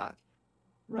TikTok.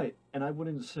 right, and I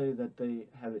wouldn't say that they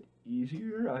have it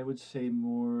easier. I would say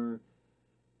more.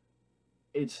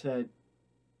 It's that,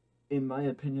 in my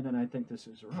opinion, and I think this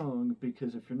is wrong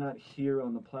because if you're not here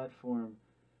on the platform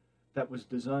that was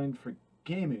designed for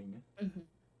gaming Hmm.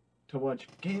 to watch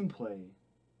gameplay,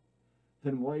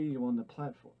 then why are you on the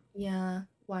platform? Yeah,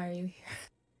 why are you here?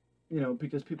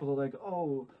 Because people are like,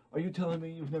 oh, are you telling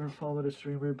me you've never followed a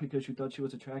streamer because you thought she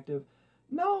was attractive?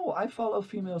 No, I follow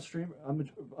female streamers.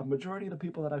 A majority of the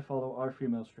people that I follow are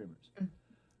female streamers.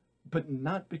 But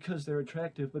not because they're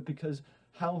attractive, but because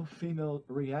how female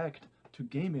react to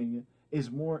gaming is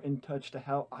more in touch to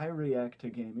how I react to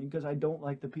gaming because I don't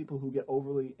like the people who get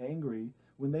overly angry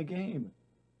when they game.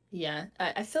 Yeah,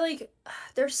 I feel like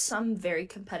there's some very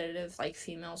competitive like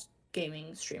female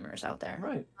gaming streamers out there.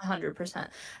 Right,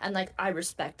 100%. And like I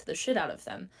respect the shit out of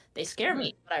them. They scare right,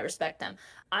 me, but I respect them.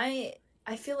 I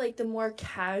I feel like the more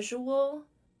casual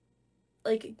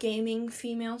like gaming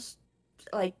females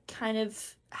like kind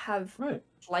of have right,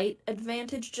 slight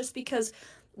advantage just because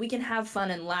we can have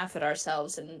fun and laugh at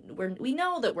ourselves, and we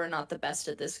know that we're not the best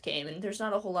at this game, and there's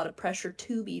not a whole lot of pressure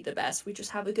to be the best. We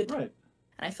just have a good time. right,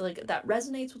 And I feel like that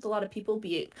resonates with a lot of people,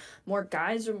 be it more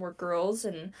guys or more girls.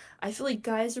 And I feel like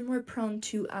guys are more prone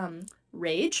to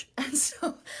rage. And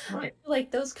so I right, feel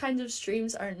like those kinds of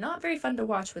streams are not very fun to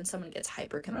watch when someone gets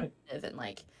hyper right, competitive and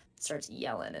like starts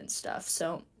yelling and stuff.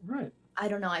 So right. I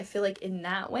don't know. I feel like in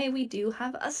that way we do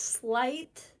have a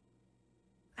slight,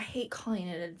 I hate calling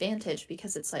it an advantage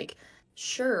because it's like,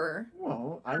 sure,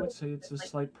 Well, I would say it's a like,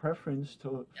 slight preference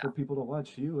for yeah, people to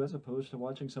watch you as opposed to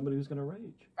watching somebody who's going to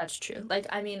rage. that's true. Like,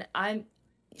 I mean, I'm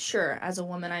sure as a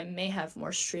woman, I may have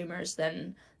more streamers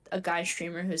than a guy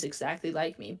streamer who's exactly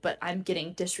like me, but I'm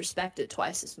getting disrespected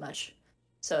twice as much.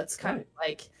 So it's kind of Right,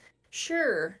 like,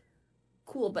 sure,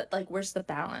 cool, but like, where's the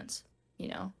balance? You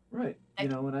know, right.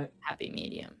 like And happy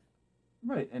medium.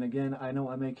 right. And again, I know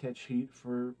I may catch heat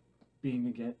for being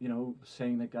again,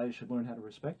 saying that guys should learn how to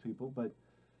respect people, but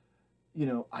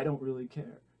I don't really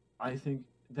care. I think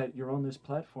that you're on this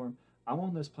platform. I'm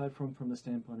on this platform from the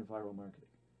standpoint of viral marketing.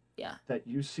 Yeah. That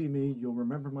you see me, you'll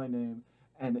remember my name,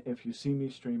 and if you see me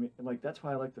streaming, like that's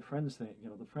why I like the friends thing.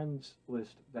 The friends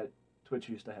list that Twitch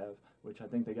used to have, which I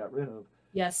think they got rid of.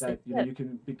 Yes, they That did. you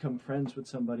can become friends with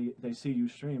somebody, they see you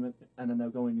stream it, and then they'll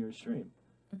go in your stream.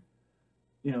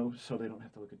 So they don't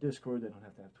have to look at Discord, they don't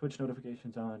have to have Twitch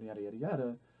notifications on, yada yada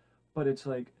yada. But it's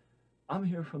like I'm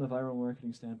here from the viral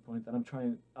marketing standpoint that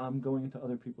I'm going into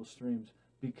other people's streams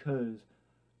because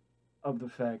of the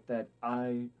fact that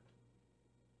I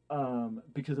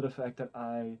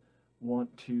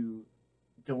want to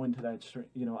go into that stream.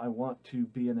 I want to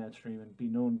be in that stream and be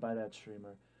known by that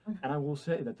streamer. And I will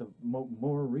say that the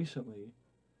more recently,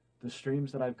 the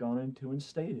streams that I've gone into and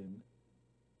stayed in,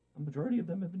 a majority of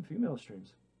them have been female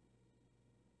streams.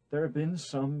 There have been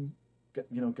some,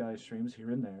 guy streams here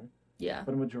and there, Yeah.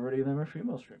 but a majority of them are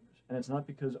female streamers. And it's not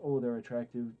because, oh, they're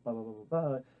attractive, blah, blah, blah, blah,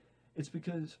 blah. It's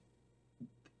because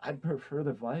I prefer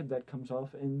the vibe that comes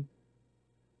off in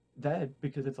that,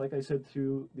 because it's like I said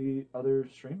to the other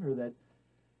streamer that,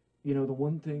 the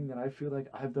one thing that I feel like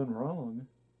I've done wrong,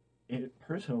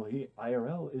 personally,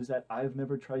 IRL, is that I've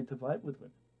never tried to vibe with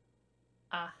women.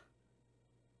 Ah.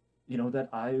 That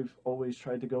I've always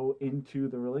tried to go into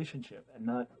the relationship and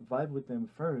not vibe with them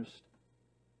first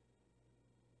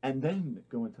and then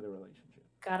go into the relationship.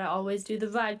 Gotta always do the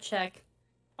vibe check.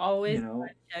 Always You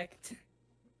vibe checked.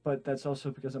 But that's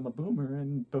also because I'm a boomer,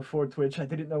 and before Twitch, I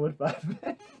didn't know what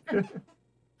vibe meant.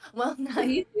 Well, now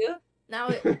you do. Now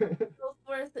it goes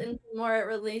forth into more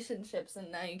relationships,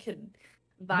 and now you can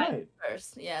vibe Right.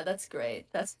 first. Yeah, that's great.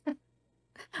 That's But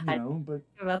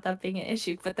about that being an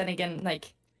issue. But then again,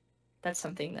 like, that's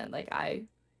something that, like, I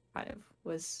kind of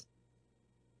was,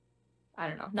 I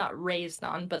don't know, not raised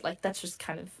on, but, like, that's just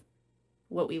kind of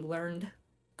what we learned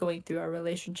going through our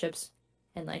relationships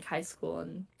in, like, high school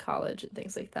and college and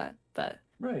things like that. But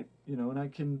right, and I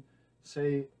can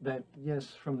say that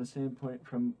yes, from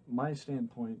my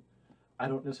standpoint, I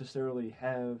don't necessarily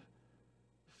have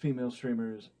female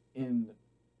streamers in,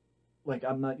 like,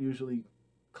 I'm not usually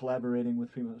collaborating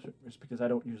with female streamers because I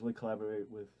don't usually collaborate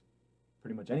with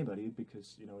pretty much anybody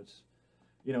because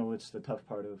it's the tough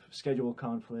part of schedule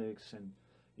conflicts and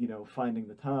finding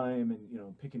the time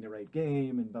and picking the right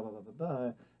game and blah blah blah blah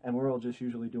blah, and we're all just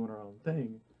usually doing our own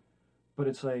thing. But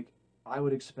it's like I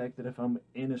would expect that if I'm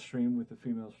in a stream with a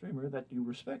female streamer that you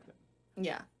respect them.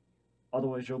 yeah.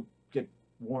 Otherwise you'll get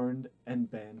warned and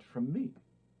banned from me.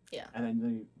 Yeah. And then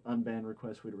the unban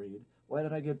request would read, why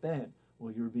did I get banned?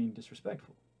 Well, you were being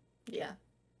disrespectful. Yeah.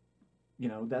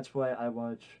 That's why I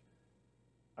watch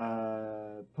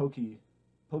Pokemon's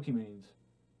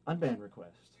unban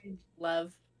request. I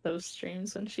love those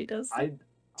streams when she does. I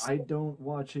don't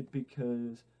watch it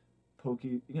because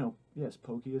Pokey, yes,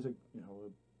 Pokey is a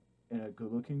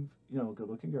good looking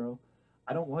girl.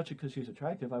 I don't watch it because she's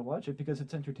attractive. I watch it because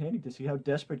it's entertaining to see how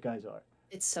desperate guys are.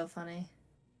 It's so funny.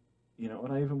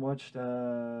 And I even watched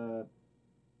Cora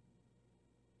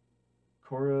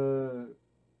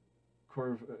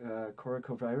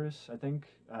Covirus, I think.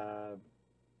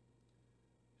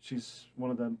 She's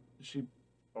one of them. She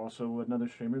also another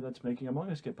streamer that's making Among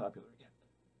Us get popular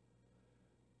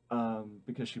again.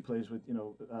 Because she plays with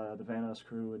the Vanos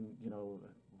crew and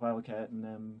Wildcat and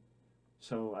them.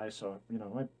 So I saw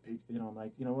I'm like, you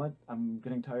know what? I'm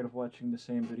getting tired of watching the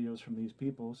same videos from these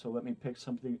people. So let me pick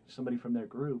somebody from their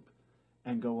group,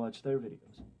 and go watch their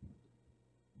videos.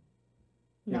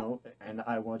 And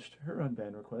I watched her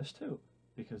unban request too,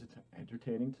 because it's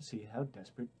entertaining to see how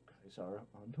desperate guys are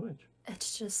on Twitch.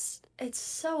 It's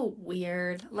so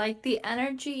weird. Like, the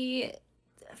energy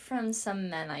from some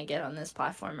men I get on this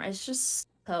platform is just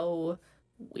so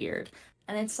weird.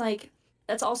 And it's like,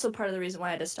 that's also part of the reason why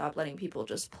I had to stop letting people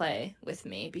just play with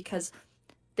me, because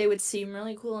they would seem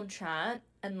really cool in chat,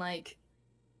 and, like,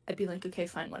 I'd be like, okay,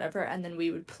 fine, whatever, and then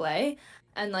we would play,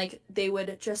 and, like, they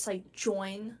would just, like,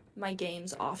 join my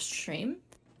games off stream,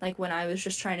 like, when I was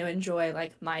just trying to enjoy,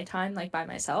 like, my time, like, by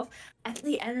myself, and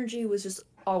the energy was just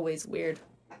always weird.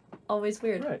 Always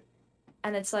weird. Right.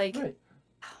 And it's like, right.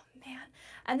 Oh, man.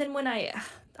 And then when I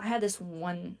had this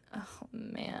one, oh,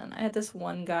 man, I had this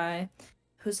one guy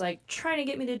who's, like, trying to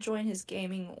get me to join his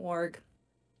gaming org,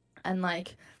 and,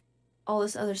 like, all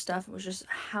this other stuff was just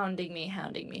hounding me.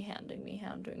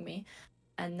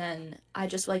 And then I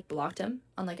just, like, blocked him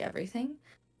on, like, everything.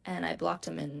 And I blocked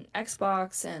him in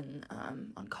Xbox and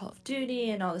on Call of Duty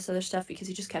and all this other stuff because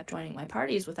he just kept joining my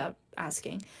parties without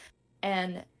asking.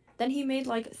 And then he made,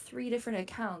 like, 3 different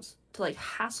accounts to, like,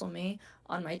 hassle me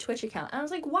on my Twitch account. And I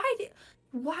was like,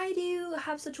 why do you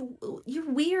have such you're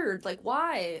weird. Like,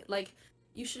 why? Like,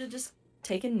 you should have just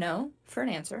taken no for an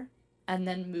answer and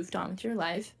then moved on with your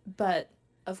life. But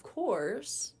of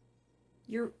course,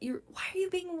 you're why are you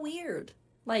being weird?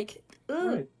 Like, ugh.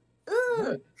 Right. Ugh.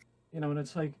 Right. And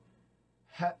it's like,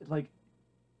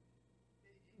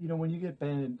 when you get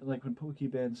banned, like when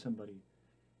Pookie bans somebody,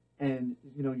 and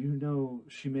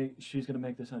she's gonna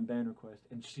make this unban request,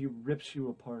 and she rips you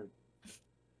apart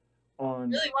on,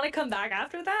 Really want to come back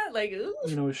after that? Like,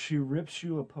 ooh. she rips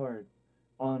you apart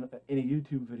in a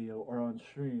YouTube video or on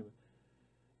stream.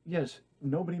 Yes,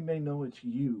 nobody may know it's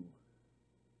you,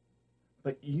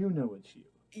 but you know it's you.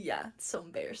 Yeah, it's so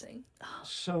embarrassing.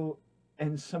 So,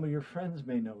 and some of your friends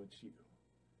may know it's you.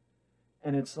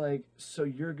 And it's like, so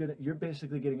you're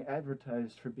basically getting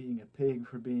advertised for being a pig,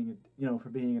 for being for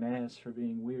being an ass, for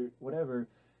being weird, whatever.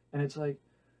 And it's like,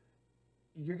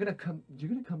 you're gonna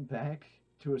come back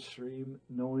to a stream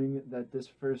knowing that this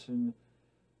person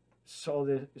saw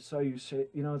you say,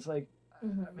 it's like, I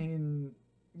Mm-hmm. mean,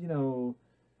 you know,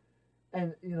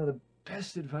 and the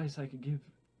best advice I can give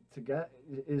to guys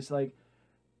is like,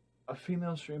 a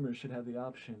female streamer should have the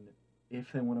option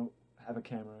if they want to have a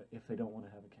camera, if they don't want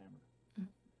to have a camera.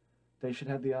 They should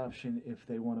have the option if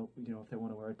they want to, if they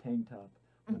want to wear a tank top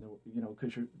when they're,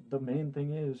 because the main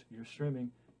thing is you're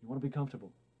streaming, you want to be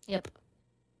comfortable. Yep.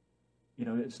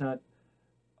 It's not,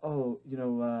 oh,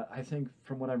 I think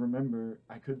from what I remember,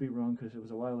 I could be wrong because it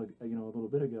was a while ago, a little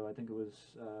bit ago. I think it was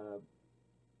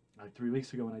like 3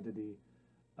 weeks ago when I did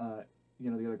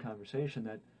the other conversation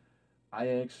that I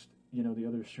asked, the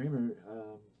other streamer.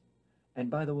 And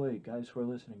by the way, guys who are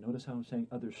listening, notice how I'm saying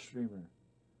other streamer.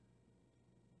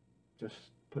 Just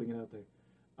putting it out there.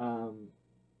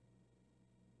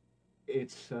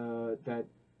 It's that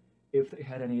if they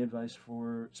had any advice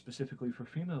specifically for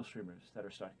female streamers that are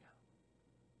starting out.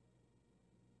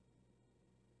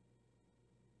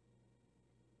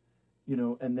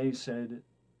 And they said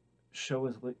show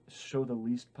the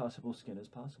least possible skin as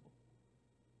possible.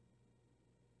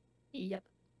 Yep.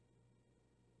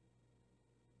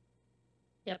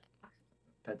 Yep.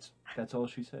 That's all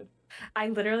she said. I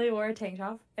literally wore a tank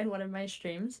top in one of my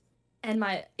streams, and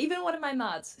even one of my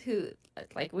mods, who,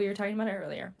 like we were talking about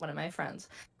earlier, one of my friends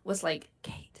was like,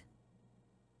 "Kait,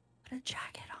 put a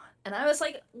jacket on," and I was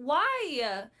like,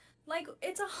 "Why? Like,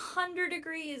 it's 100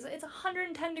 degrees. It's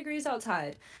 110 degrees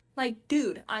outside. Like,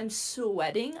 dude, I'm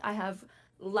sweating. I have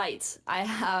lights. I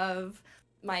have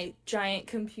my giant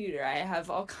computer. I have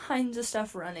all kinds of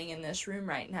stuff running in this room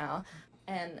right now,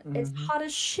 and it's Mm-hmm. hot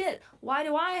as shit. Why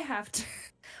do I have to?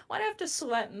 Why do I have to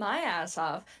sweat my ass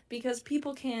off? Because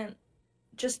people can't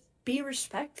just be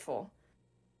respectful.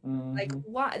 Like,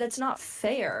 Mm-hmm. why? That's not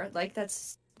fair. Like,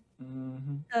 that's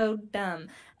Mm-hmm. so dumb.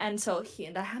 And so he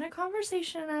and I had a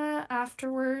conversation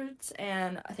afterwards,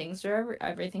 and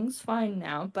everything's fine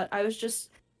now. But I just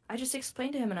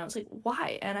explained to him, and I was like,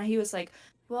 why? And he was like,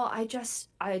 well, I just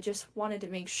wanted to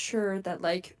make sure that,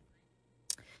 like,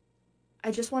 I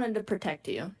just wanted to protect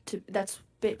you. That's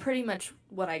pretty much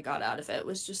what I got out of it.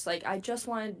 Was just like, I just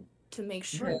wanted to make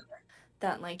sure Right.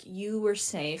 that, like, you were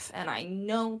safe, and I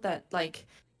know that, like,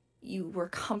 you were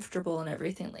comfortable and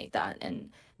everything like that.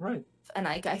 Right. And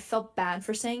I felt bad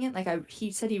for saying it. Like,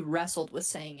 he said he wrestled with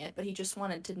saying it, but he just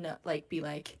wanted to know, like, be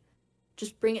like,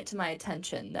 just bring it to my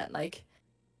attention that, like,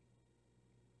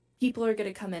 people are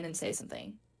gonna come in and say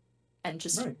something, and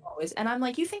just Right. always. And I'm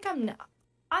like, you think I'm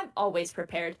always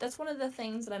prepared. That's one of the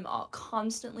things that I'm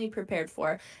constantly prepared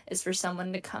for, is for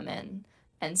someone to come in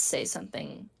and say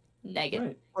something negative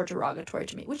Right. or derogatory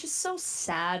to me, which is so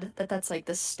sad that that's like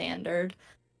the standard.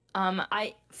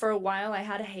 I for a while I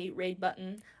had a hate raid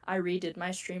button. I redid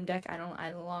my stream deck. I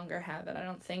no longer have it, I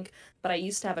don't think, but I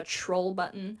used to have a troll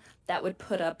button that would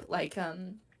put up, like,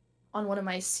 on one of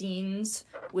my scenes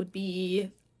would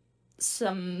be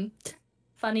some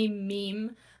funny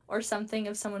meme or something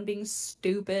of someone being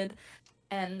stupid,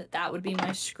 and that would be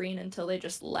my screen until they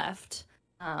just left.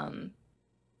 And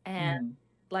Mm-hmm.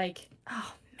 like,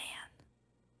 oh man,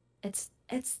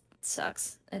 it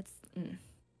sucks.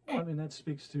 Well, I mean, that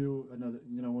speaks to another,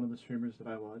 one of the streamers that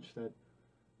I watch that,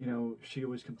 she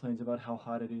always complains about how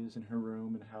hot it is in her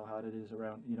room and how hot it is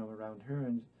around her.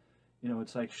 And,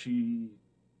 it's like she,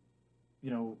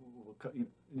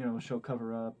 she'll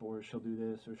cover up or she'll do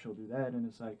this or she'll do that. And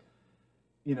it's like,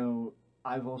 you know,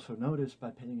 I've also noticed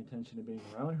by paying attention to being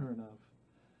around her enough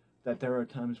that there are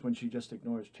times when she just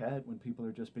ignores chat when people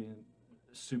are just being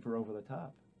super over the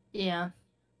top. Yeah.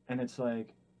 And it's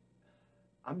like,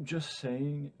 I'm just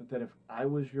saying that if I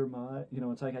was your mod,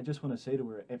 it's like I just want to say to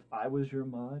her, if I was your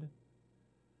mod,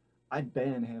 I'd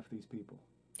ban half these people.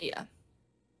 Yeah.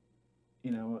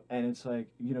 And it's like,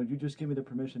 you just give me the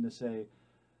permission to say,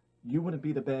 you wouldn't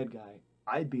be the bad guy,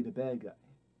 I'd be the bad guy.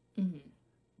 Mm-hmm.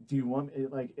 Do you want me,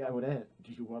 like, I would add,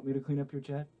 do you want me to clean up your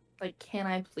chat? Like, can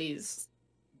I please?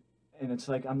 And it's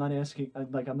like, I'm not asking,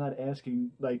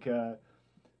 like,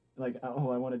 like, oh,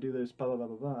 I want to do this, blah blah blah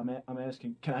blah blah. I'm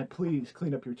asking, can I please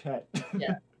clean up your chat?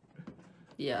 Yeah.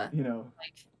 Yeah. You know,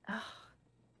 Like,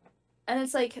 and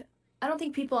it's like, I don't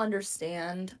think people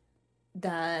understand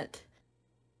that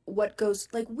what goes,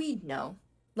 like, we know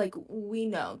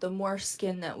the more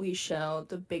skin that we show,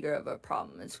 the bigger of a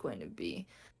problem it's going to be.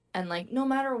 And like, no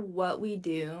matter what we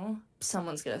do,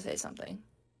 someone's gonna say something,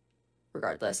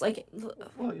 regardless. Like,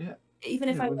 well, yeah, even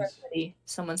you if I know, and wear it's a hoodie,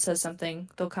 someone says something,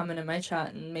 they'll come into my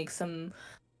chat and make some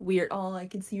weird, oh, I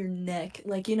can see your neck.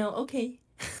 Like, okay,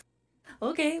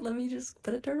 okay, let me just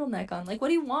put a turtleneck on. Like, what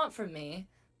do you want from me?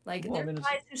 Like, well, I there's mean, it's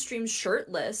guys who stream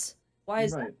shirtless. Why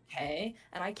is that right, okay?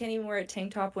 And I can't even wear a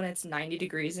tank top when it's 90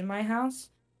 degrees in my house?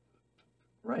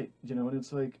 right, you know, and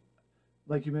it's like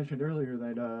you mentioned earlier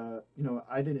that you know,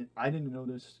 I didn't know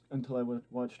this until I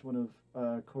watched one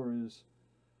of Cora's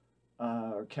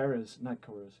or Kara's, not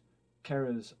Cora's,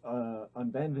 Kara's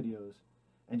unbanned videos,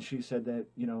 and she said that,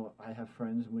 you know, I have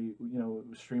friends, we, you know,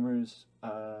 streamers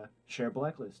share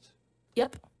blacklists,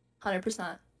 Yep,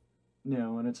 100%. you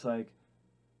know, and it's like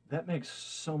that makes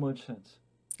so much sense,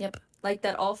 Yep. Like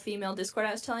that all female Discord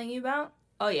I was telling you about?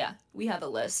 Oh, yeah, we have a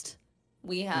list.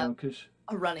 We you have know, because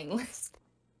a running list.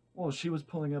 well, she was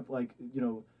pulling up like, you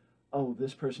know, oh,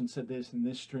 this person said this in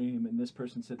this stream, and this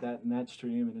person said that in that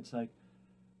stream, and it's like,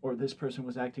 or this person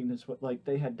was acting this way. Like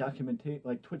they had documentation,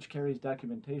 like Twitch carries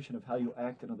documentation of how you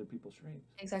act in other people's streams.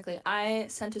 Exactly. I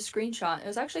sent a screenshot. It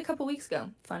was actually a couple weeks ago.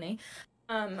 Funny.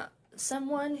 Um,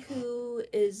 Someone who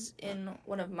is in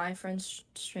one of my friends'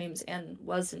 streams and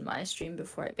was in my stream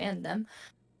before I banned them,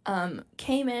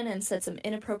 came in and said some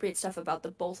inappropriate stuff about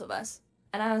the both of us.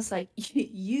 And I was like,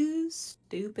 you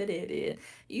stupid idiot.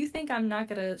 You think I'm not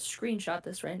gonna screenshot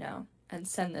this right now and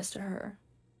send this to her?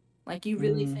 Like, you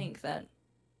really Mm, think that?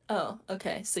 Oh,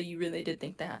 okay. So you really did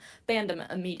think that. Banned him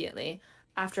immediately.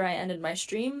 After I ended my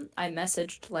stream, I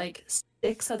messaged like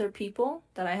six other people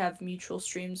that I have mutual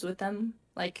streams with them,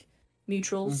 like mm-hmm.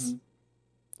 mutuals,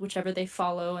 whichever they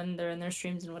follow and they're in their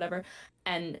streams and whatever,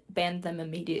 and banned them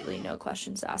immediately, no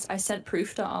questions asked. I sent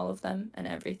proof to all of them and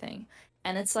everything.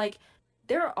 And it's like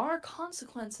there are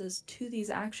consequences to these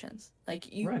actions. Like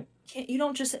Right, you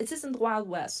don't just, it isn't the Wild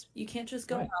West. You can't just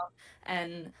go right, out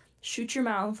and shoot your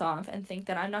mouth off and think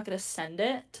that I'm not going to send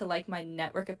it to like my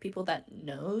network of people that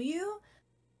know you.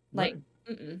 Like,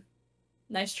 right. mm-mm.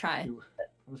 Nice It'd try. be,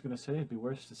 I was gonna say it'd be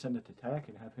worse to send it to Tack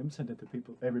and have him send it to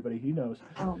people, everybody he knows.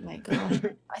 Oh my gosh.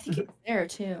 I think it's there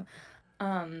too.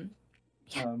 Um,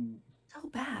 yeah, um, so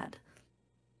bad.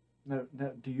 now,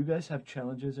 do you guys have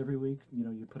challenges every week? You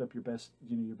know, you put up your best,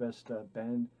 you know, your best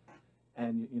band,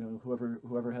 and you know,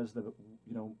 whoever has the,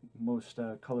 you know, most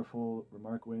colorful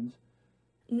remark wins.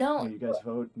 You No, know, you guys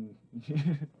vote and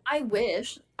I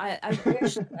wish. I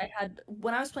wish that I had,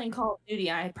 when I was playing Call of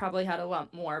Duty, I probably had a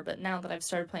lot more, but now that I've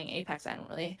started playing Apex, don't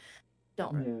really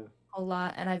yeah. a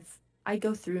lot, and I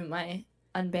go through my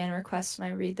unban requests and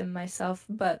I read them myself,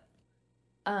 but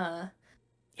uh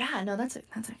yeah, no, that's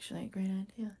actually a great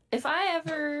idea. If I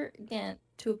ever get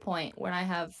to a point where I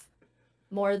have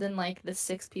more than like the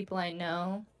six people I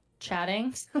know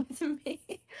chatting with me,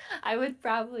 I would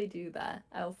probably do that.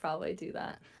 I will probably do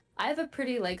that. I have a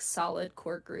pretty like solid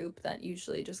core group that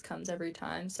usually just comes every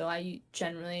time, so I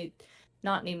generally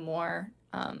not anymore.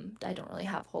 I don't really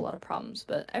have a whole lot of problems,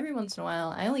 but every once in a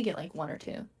while, I only get like one or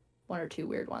two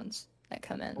weird ones that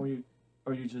come in.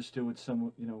 Or you just do with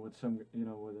some, you know, with some, you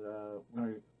know,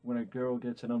 with when a girl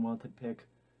gets an unwanted pic,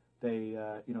 they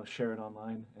you know, share it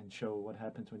online and show what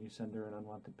happens when you send her an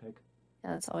unwanted pic.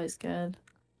 Yeah, that's always good.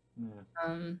 Yeah,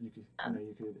 Um, you could, you yeah, know,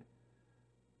 you could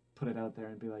put it out there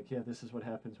and be like, yeah, this is what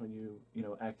happens when you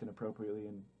know, act inappropriately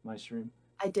in my stream.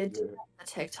 I did do You're that on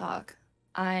TikTok.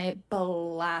 I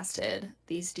blasted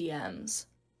these DMs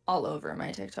all over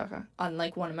my TikTok on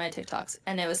like one of my TikToks,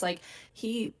 and it was like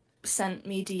he sent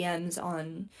me DMs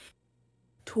on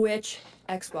Twitch,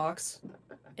 Xbox,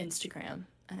 Instagram,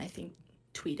 and I think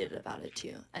tweeted about it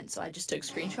too. And so I just took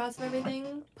screenshots of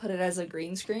everything, put it as a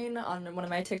green screen on one of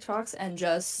my TikToks, and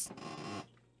just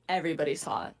everybody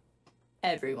saw it.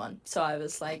 Everyone. So I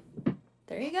was like,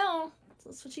 there you go.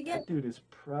 That's what you get. that dude is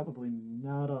probably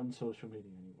not on social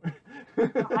media I,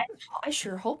 anymore. I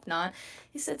sure hope not.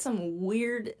 He said some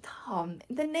weird,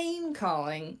 the name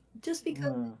calling, just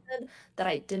because uh, I said that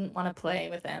I didn't want to play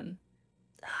with him.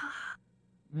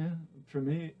 Yeah, for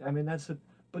me, I mean that's the,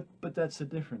 but that's the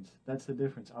difference. That's the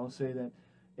difference. I'll say that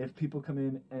if people come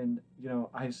in and, you know,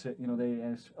 I say, you know, they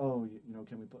ask, oh, you know,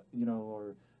 can we play, you know,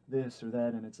 or this or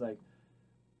that, and it's like,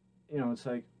 you know, it's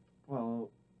like,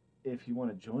 well, if you want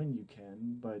to join, you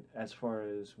can, but as far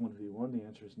as 1v1, the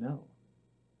answer is no.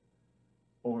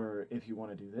 Or if you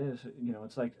want to do this,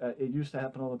 it's like it used to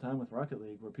happen all the time with Rocket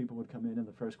League, where people would come in and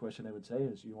the first question they would say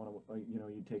is, "You want to,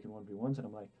 you taking 1v1s?" And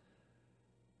I'm like,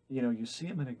 you see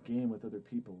them in a game with other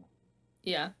people,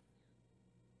 Yeah.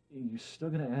 you're still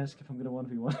gonna ask if I'm gonna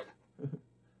 1v1.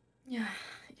 Yeah.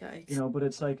 Yikes. But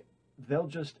it's like they'll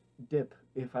just dip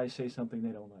if I say something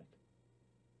they don't like.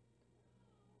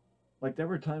 Like there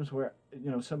were times where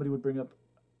somebody would bring up,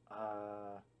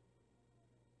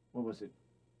 what was it?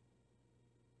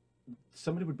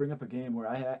 Somebody would bring up a game where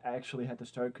I actually had to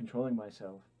start controlling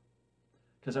myself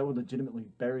because I would legitimately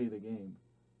bury the game,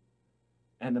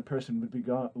 and the person would be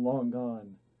long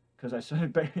gone because I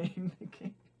started burying the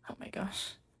game. Oh my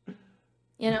gosh.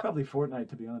 Probably Fortnite,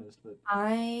 to be honest, but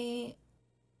I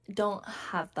don't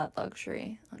have that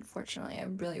luxury, unfortunately. I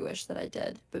really wish that I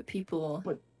did, but people.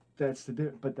 But that's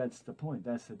the point.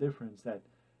 That's the difference. That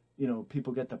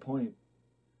people get the point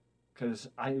because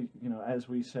as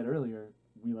we said earlier,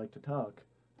 we like to talk.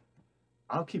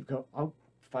 I'll keep going. I'll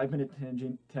 5 minute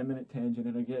tangent, 10 minute tangent,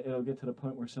 and it'll get to the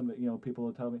point where somebody people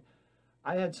will tell me.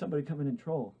 I had somebody come in and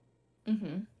troll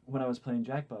when I was playing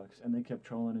Jackbox, and they kept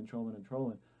trolling and trolling and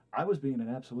trolling. I was being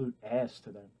an absolute ass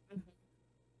to them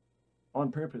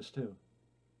on purpose too.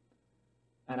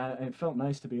 And it felt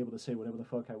nice to be able to say whatever the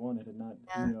fuck I wanted and not,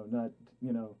 not,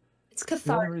 It's the only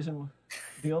cathartic. reason,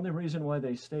 the only reason why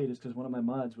they stayed is because one of my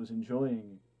mods was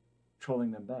enjoying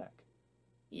trolling them back.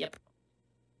 Yep.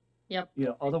 Yep.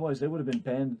 Otherwise they would have been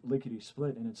banned lickety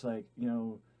split. And it's like,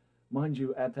 mind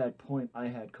you, at that point I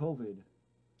had COVID.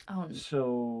 Oh,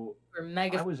 so we're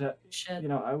mega I was at, shit.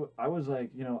 I was like,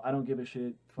 I don't give a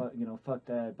shit. Fuck, fuck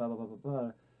that. Blah blah blah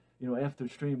blah blah. After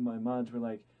stream, my mods were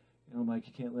like, Mike,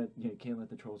 you can't let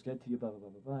the trolls get to you. Blah blah blah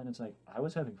blah blah. And it's like I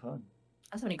was having fun.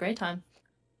 I was having a great time.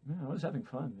 Yeah, I was having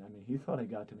fun. I mean, he thought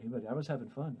it got to me, but I was having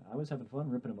fun. I was having fun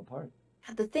ripping him apart.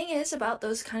 The thing is about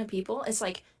those kind of people, it's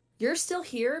like you're still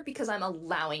here because I'm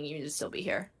allowing you to still be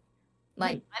here.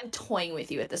 Like Right. I'm toying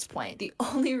with you at this point. The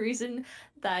only reason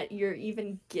that you're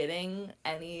even getting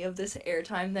any of this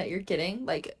airtime that you're getting,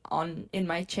 like in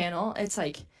my channel,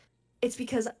 it's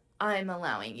because I'm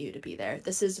allowing you to be there.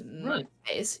 This is my Right.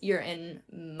 space. You're in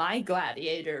my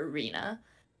gladiator arena,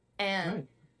 and Right.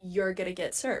 you're gonna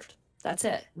get served. That's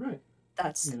it. Right.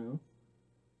 That's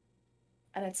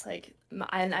and it's like,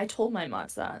 and I told my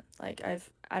mods that. Like I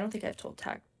don't think I've told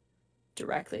Tack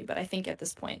directly, but I think at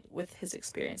this point, with his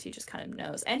experience, he just kind of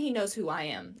knows, and he knows who I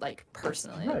am, like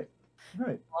personally, Right.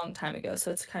 Right. a long time ago.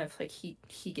 So it's kind of like he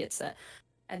gets it,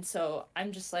 and so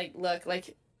I'm just like, look,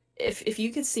 like if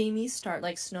you could see me start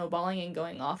like snowballing and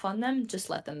going off on them, just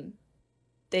let them.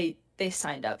 They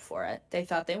signed up for it. They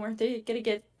thought they weren't gonna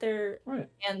get their Right.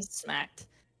 hands smacked,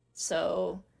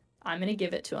 so I'm gonna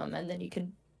give it to them, and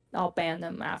then I'll ban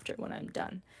them after when I'm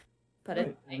done. But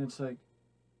Right. And it's like,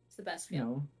 it's the best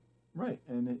feeling. Right.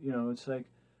 And it's like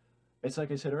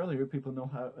I said earlier. People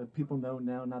know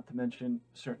now not to mention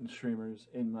certain streamers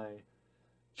in my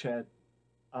chat,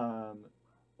 um,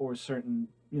 or certain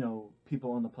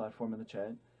people on the platform in the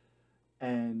chat.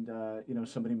 And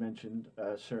somebody mentioned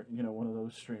certain one of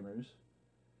those streamers,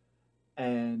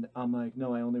 and I'm like,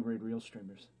 no, I only raid real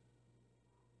streamers.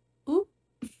 Ooh.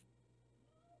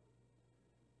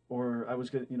 Or I was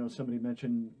gonna, somebody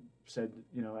said,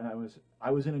 and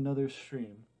I was in another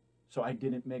stream, so I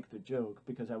didn't make the joke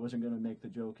because I wasn't gonna make the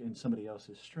joke in somebody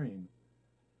else's stream.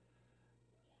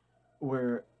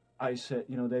 Where I said,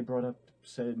 they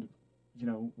said,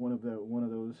 one of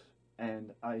those,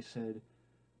 and I said,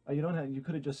 oh, you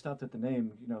could have just stopped at the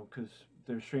name, because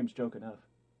their stream's joke enough.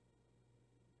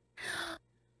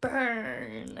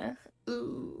 Burn.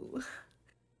 Ooh.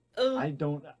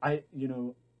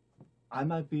 I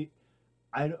might be,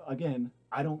 I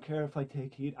don't care if I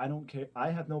take heat. I don't care. I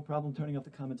have no problem turning off the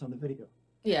comments on the video.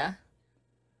 Yeah.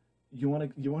 You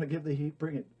want to give the heat?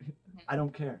 Bring it. I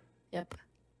don't care. Yep.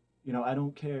 I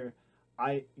don't care.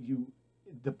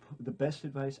 The best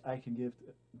advice I can give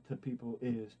to people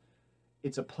is,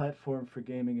 it's a platform for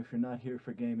gaming. If you're not here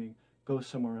for gaming, go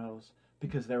somewhere else,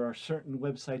 because there are certain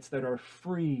websites that are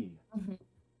free.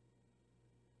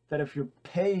 That if you're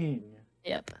paying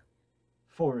Yep.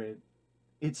 for it,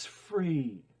 it's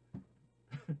free.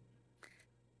 Yeah,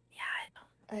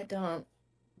 I don't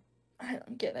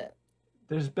get it.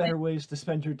 There's better ways to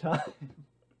spend your time.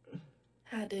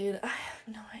 Ah, dude, I have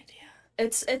no idea.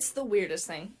 It's the weirdest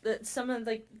thing. That some of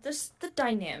just the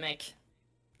dynamic.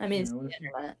 I mean, it's the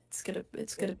internet. It's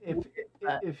gonna.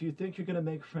 If you think you're gonna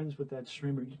make friends with that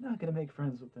streamer, you're not gonna make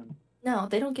friends with them. No,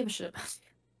 they don't give a shit about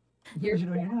you. You're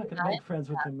not gonna make friends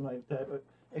with them like that,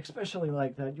 especially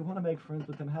like that. You want to make friends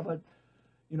with them. How about,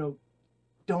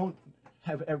 don't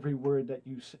have every word that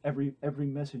every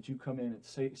message you come in and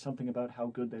say something about how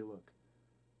good they look.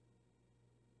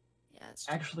 Yeah, it's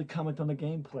true. Actually comment on the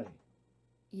gameplay.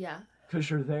 Yeah. Because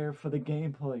you're there for the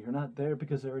gameplay. You're not there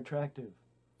because they're attractive.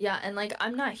 Yeah, and like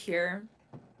I'm not here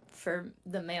for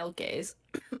the male gaze.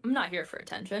 I'm not here for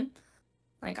attention.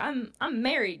 Like I'm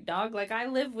married, dog. Like I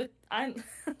live with I'm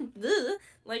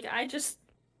like I just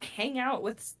hang out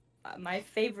with my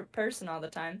favorite person all the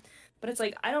time. But it's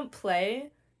like I don't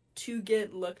play to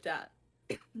get looked at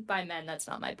by men. That's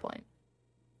not my point.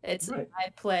 It's Right. I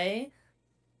play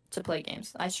to play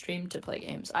games. I stream to play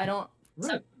games. I don't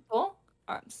Right.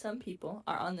 some people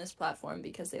are on this platform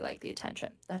because they like the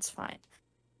attention. That's fine.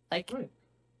 Like Right.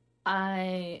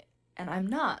 I'm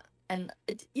not. And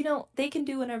you know, they can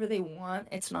do whatever they want.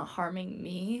 It's not harming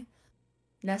me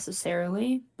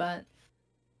necessarily, but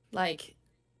like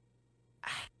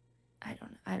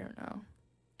I don't know.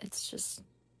 It's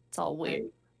all weird.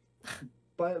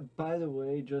 And by the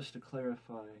way, just to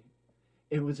clarify,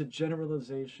 it was a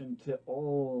generalization to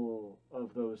all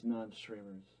of those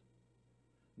non-streamers,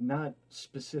 not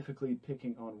specifically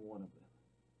picking on one of them.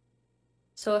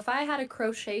 So if I had a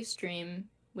crochet stream,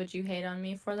 would you hate on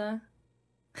me for that?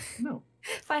 No.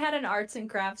 If I had an arts and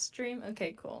crafts stream,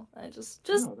 okay, cool. I just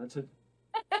No, that's a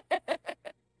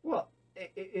well,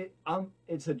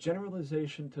 it's a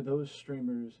generalization to those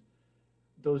streamers,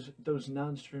 those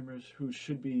non-streamers who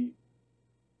should be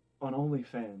on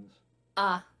OnlyFans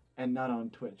ah, and not on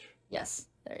Twitch. yes,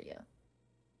 there you go.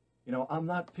 You know, I'm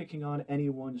not picking on any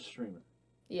one streamer.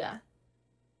 Yeah.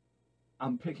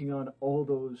 I'm picking on all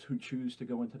those who choose to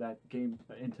go into that game,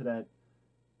 into that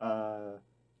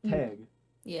tag,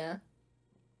 Yeah.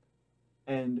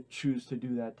 and choose to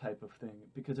do that type of thing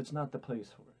because it's not the place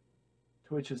for it.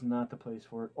 Twitch is not the place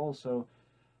for it. Also,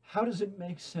 how does it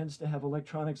make sense to have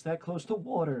electronics that close to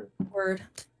water? Word.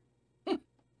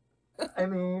 I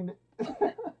mean,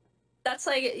 That's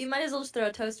like you might as well just throw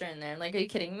a toaster in there. Like, are you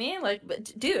kidding me? Like,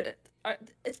 but dude,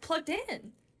 it's plugged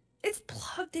in. It's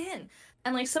plugged in,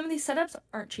 and like some of these setups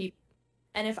aren't cheap.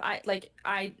 And if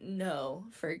I know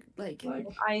for like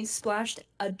if I splashed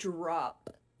a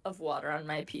drop of water on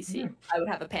my PC, Yeah. I would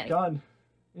have a panic. Gone.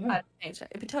 Yeah.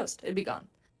 It'd be toast. It'd be gone.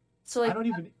 So like,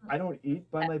 I don't eat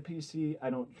by my PC. I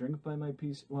don't drink by my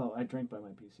PC. Well, I drink by my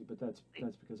PC, but that's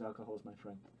because alcohol is my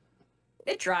friend.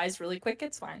 it dries really quick.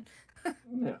 It's fine.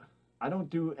 Yeah. I don't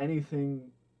do anything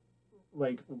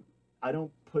like I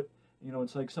don't put. You know,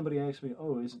 it's like somebody asks me,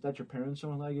 "Oh, is it that your parents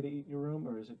don't allow you to eat in your room,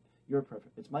 or is it your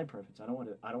preference?" It's my preference. I don't want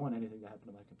it. I don't want anything to happen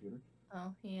to my computer.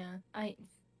 Oh yeah, I'm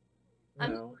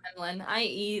know, gremlin. I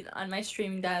eat on my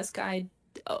stream desk.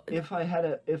 if I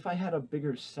had a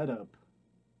bigger setup,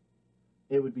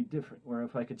 it would be different. Where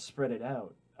if I could spread it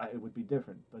out, it would be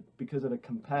different. But because of the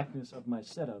compactness of my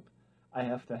setup, I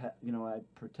have to I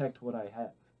protect what I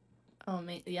have. Oh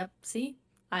man, yep. See,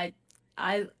 I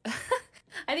I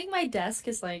think my desk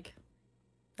is like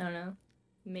I don't know,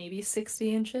 maybe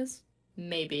 60 inches,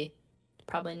 maybe.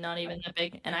 Probably not even that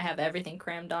big, and I have everything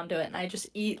crammed onto it, and I just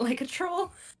eat like a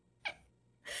troll.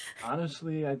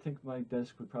 Honestly, I think my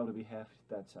desk would probably be half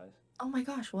that size. Oh my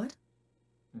gosh, what?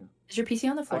 Yeah. Is your PC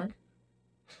on the floor?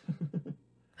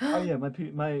 Oh yeah,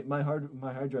 my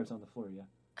hard drive's on the floor. Yeah.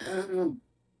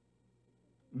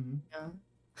 Mm-hmm. Yeah.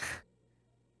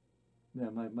 Yeah,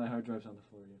 my hard drive's on the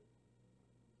floor. Yeah.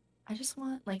 I just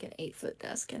want like an 8-foot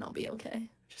desk, and I'll be okay.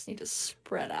 Just need to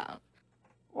spread out.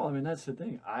 Well, I mean that's the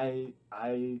thing. I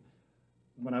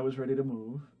when I was ready to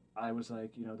move, I was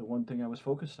like, the one thing I was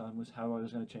focused on was how I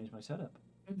was going to change my setup.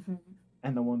 Mm-hmm.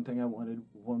 And the one thing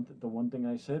the one thing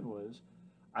I said was,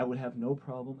 I would have no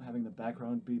problem having the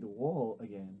background be the wall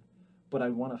again, but I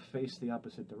want to face the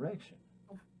opposite direction.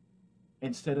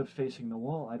 Instead of facing the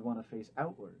wall, I'd want to face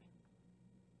outward.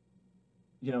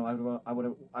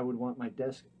 I would want my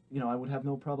desk. I would have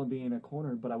no problem being in a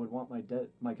corner, but I would want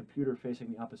my computer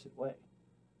facing the opposite way.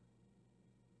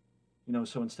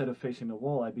 So instead of facing the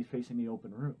wall, I'd be facing the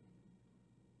open room.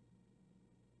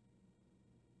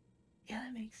 Yeah,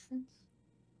 that makes sense.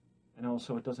 And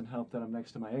also, it doesn't help that I'm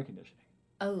next to my air conditioning.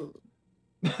 Oh.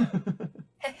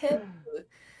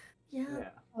 Yeah.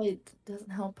 Oh, it doesn't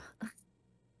help.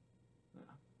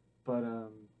 But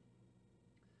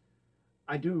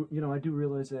I do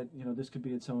realize that this could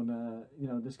be its own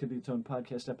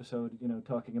podcast episode.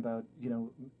 Talking about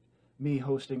me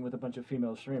hosting with a bunch of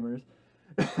female streamers.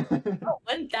 Oh,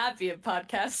 wouldn't that be a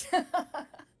podcast?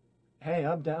 Hey,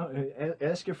 I'm down.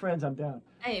 Ask your friends. I'm down.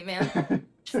 Hey, man.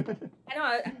 I know.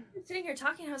 I was sitting here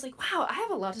talking, and I was like, "Wow, I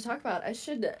have a lot to talk about. I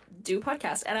should do a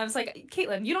podcast." And I was like,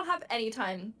 "Caitlin, you don't have any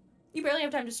time. You barely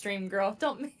have time to stream, girl.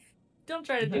 Don't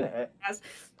try to do a podcast."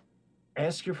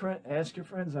 Ask your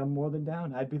friends. I'm more than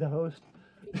down. I'd be the host.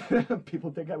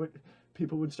 people think I would.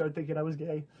 People would start thinking I was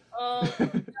gay. Um,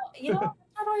 you know,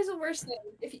 it's not always the worst thing.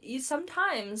 If you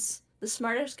sometimes the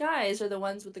smartest guys are the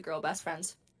ones with the girl best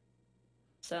friends.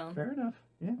 So Fair enough.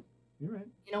 Yeah, you're right.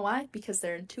 you know why? Because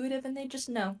they're intuitive and they just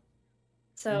know.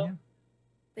 So Yeah,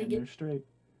 they and get they're straight.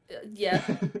 yeah.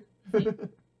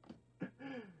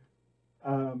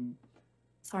 um,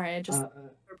 Sorry, I just uh,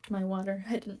 burped my water.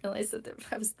 I didn't realize that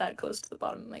I was that close to the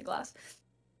bottom of my glass.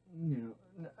 you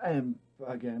and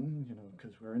again,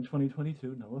 because we're in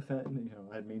 2022. No offense.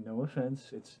 I mean no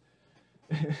offense. It's.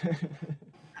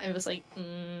 I was like,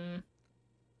 mm.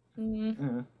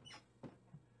 uh,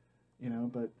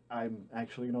 but I'm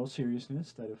actually, in all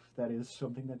seriousness, that if that is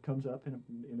something that comes up,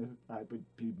 I would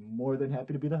be more than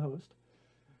happy to be the host.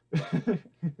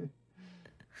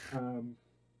 um,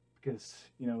 because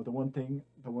the one thing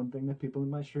that people in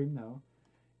my stream know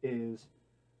is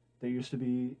there used to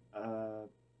be,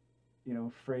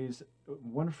 phrase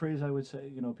one phrase I would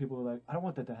say. People were like, I don't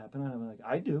want that to happen, and I'm like,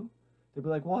 I do. They'd be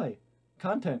like, why?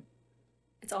 Content,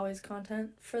 It's always content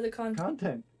for the content.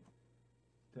 content.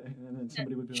 And then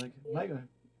somebody would be like,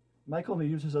 Mike only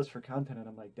uses us for content, and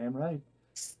I'm like, damn right.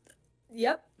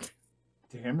 Yep.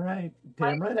 Damn right.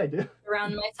 I Damn right I do.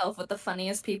 surround myself with the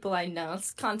funniest people I know.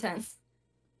 It's content.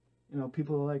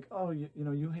 People are like, oh, you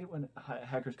hate when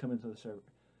hackers come into the server.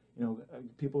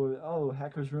 People are, oh,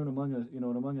 hackers ruin Among Us, an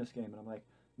Among Us game, and I'm like,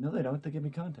 no, they don't. They give me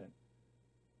content.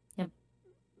 Yep.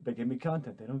 They give me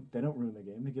content. They don't ruin the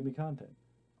game. They give me content.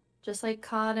 Just like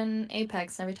COD and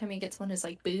Apex, every time you get someone who's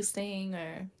like boosting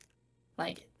or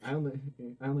like, I only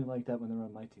like that when they're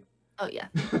on my team. oh yeah,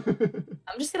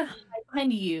 I'm just gonna hide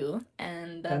behind you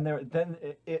and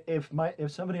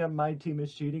if somebody on my team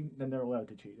is cheating, then they're allowed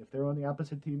to cheat. If they're on the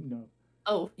opposite team, no,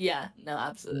 oh yeah, no,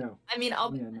 absolutely. no, I mean,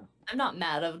 yeah, no, I'm not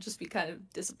mad. I'll just be kind of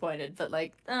disappointed, but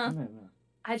like, no, no.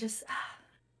 I just,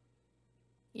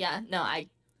 yeah, no,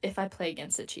 if I play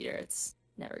against a cheater, it's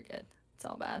never good. It's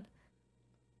all bad.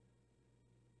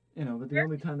 But the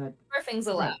only time that Perfing's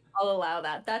allowed. right, I'll allow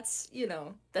that. That's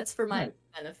that's for my right,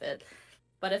 benefit.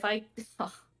 But if I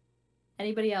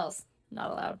anybody else,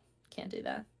 not allowed. Can't do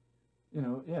that.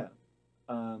 yeah,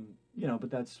 but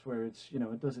that's where it's,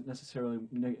 it doesn't necessarily,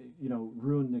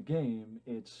 ruin the game.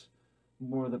 It's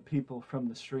more the people from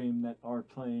the stream that are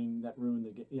playing that ruin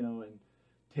the game, and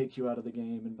take you out of the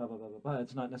game and blah blah blah blah blah.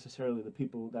 It's not necessarily the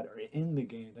people that are in the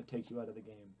game that take you out of the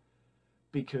game,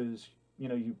 because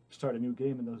you start a new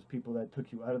game and those people that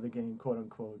took you out of the game, quote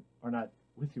unquote, are not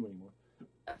with you anymore.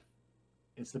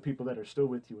 It's the people that are still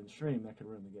with you in stream that can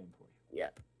ruin the game for you.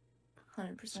 Yep.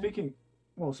 100%.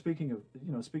 Speaking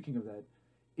of that,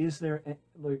 is there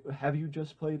have you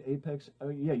just played Apex? Oh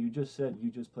yeah, you just said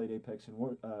you just played Apex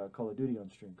and Call of Duty on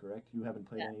stream, correct? You haven't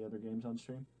played any other games on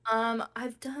stream?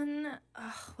 I've done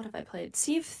what have I played?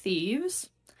 Sea of Thieves.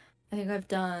 I think I've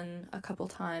done a couple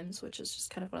times, which is just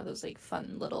kind of one of those like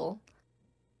fun little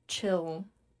chill.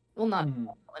 Well, not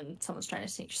when someone's trying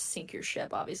to sink your ship,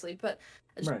 obviously, but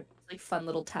it's Right. like fun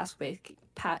little task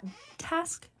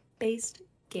based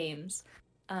games.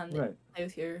 That you Right. play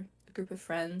with your group of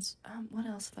friends. What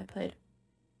else have I played?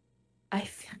 I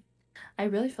I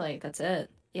really feel like that's it.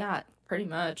 Yeah, pretty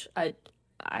much.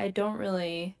 I don't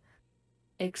really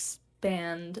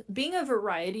expand. Being a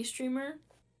variety streamer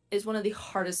is one of the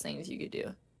hardest things you could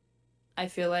do. I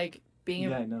feel like being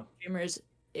Yeah, a I know. streamer is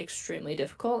extremely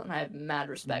difficult, and I have mad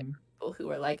respect Hmm. for people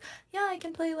who are like, yeah, I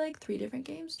can play like 3 different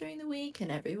games during the week,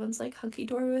 and everyone's like hunky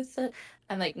dory with it.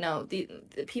 I'm like, no, the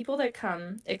people that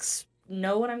come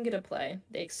know what I'm gonna play.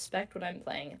 They expect what I'm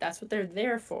playing. That's what they're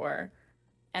there for,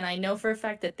 and I know for a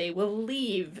fact that they will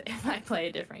leave if I play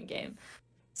a different game. Oh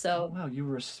So wow, you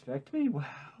respect me? Wow,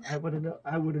 I wouldn't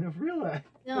have realized.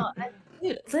 no,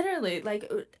 dude, literally, like,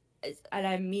 and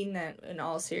I mean that in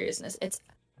all seriousness. It's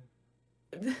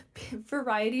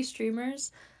variety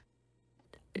streamers.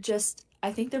 Just,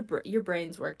 I think your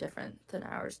brains work different than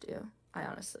ours do. I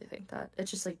honestly think that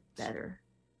it's just like better.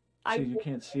 So I you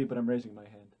can't see, but I'm raising my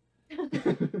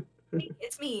hand.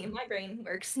 it's me. My brain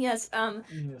works. Yes. Yes, I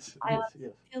yes, honestly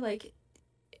yes. feel like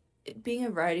being a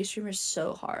variety streamer is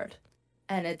so hard,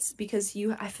 and it's because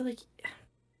I feel like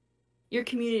your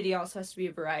community also has to be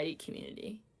a variety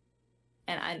community,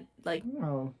 and I like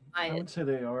Well, I my. would say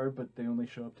they are, but they only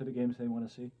show up to the games they want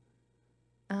to see.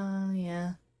 Oh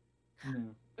yeah. Yeah.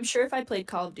 I'm sure if I played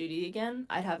Call of Duty again,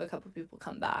 I'd have a couple people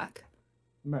come back.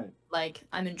 Right. Like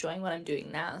I'm enjoying what I'm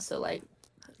doing now, so like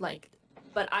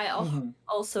but I Hmm.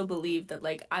 also believe that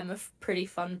like I'm a pretty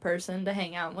fun person to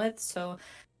hang out with, so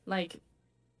like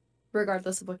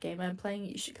regardless of what game I'm playing,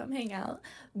 you should come hang out.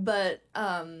 But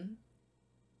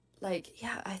like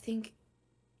yeah, I think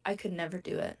I could never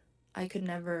do it. I could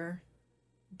never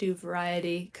do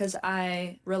variety because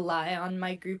I rely on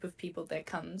my group of people that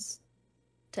comes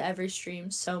to every stream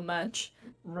so much.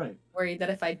 Right. Worried that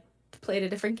if I played a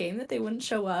different game that they wouldn't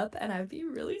show up and I'd be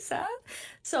really sad.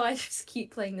 So I just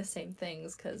keep playing the same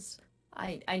things because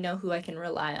I know who I can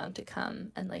rely on to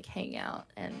come and like hang out.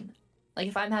 And like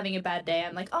if I'm having a bad day,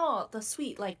 I'm like, oh, the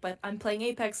sweet, like, but I'm playing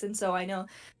Apex, and so I know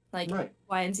like Right.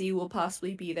 Y and Z will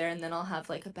possibly be there, and then I'll have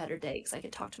like a better day because I can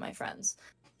talk to my friends.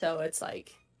 So it's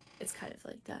like it's kind of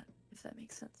like that, if that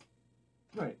makes sense.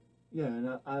 Right. Yeah.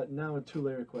 And now a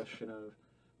two-layer question of,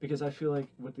 because I feel like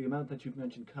with the amount that you've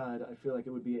mentioned COD, I feel like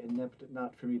it would be inept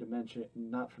not for me to mention,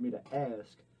 not for me to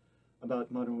ask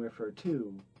about Modern Warfare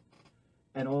 2.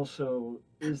 And also,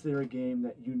 is there a game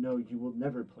that you know you will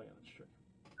never play on stream?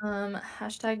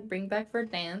 Hashtag bring back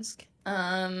Verdansk.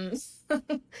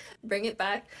 Bring it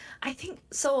back. I think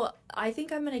so. I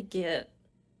think I'm gonna get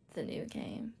the new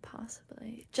game,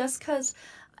 possibly. Just because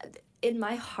in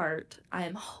my heart, I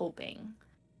am hoping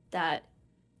that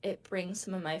it brings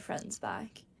some of my friends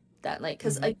back. That, like,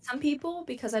 because Mm-hmm. like, some people,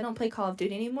 because I don't play Call of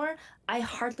Duty anymore, I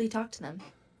hardly talk to them.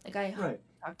 Like, I hardly Right.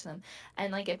 talk to them.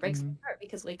 And, like, it breaks Mm-hmm. my heart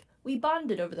because, like, we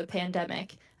bonded over the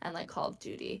pandemic and, like, Call of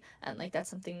Duty. And, like, that's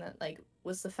something that, like,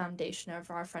 was the foundation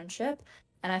of our friendship.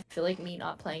 And I feel like me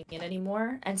not playing it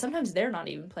anymore, and sometimes they're not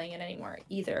even playing it anymore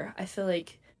either. I feel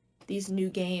like these new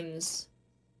games,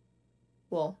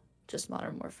 well, just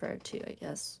Modern Warfare 2, I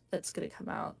guess, that's gonna come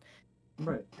out,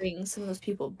 Right. bring some of those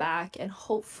people back, and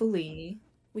hopefully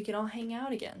we can all hang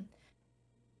out again.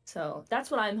 So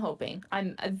that's what I'm hoping.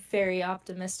 I'm very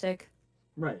optimistic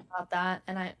Right. about that,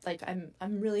 and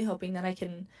I'm really hoping that I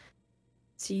can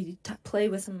play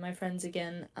with some of my friends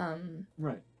again.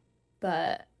 Right.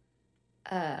 But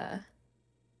uh,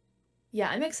 yeah,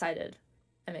 I'm excited.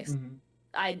 I'm excited.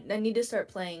 Mm-hmm. I need to start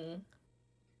playing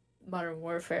Modern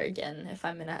Warfare again if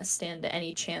I'm gonna stand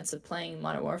any chance of playing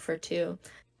Modern Warfare 2.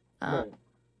 Um, Right.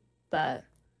 but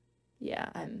yeah,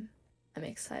 I'm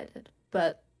excited.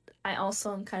 But I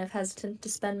also am kind of hesitant to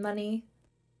spend money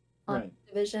on Right.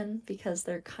 Division because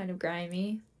they're kind of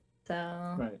grimy. So,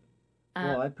 Right. um,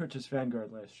 Well, I purchased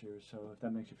Vanguard last year, so if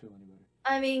that makes you feel any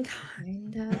I mean,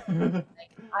 kind of. better.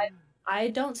 Like, I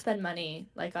don't spend money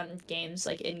like on games,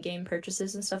 like in-game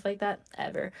purchases and stuff like that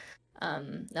ever.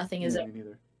 Nothing is Yeah, ever me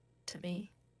neither. to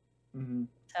me. Mm-hmm.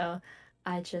 So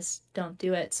I just don't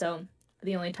do it. So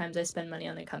the only times I spend money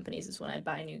on the companies is when I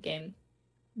buy a new game.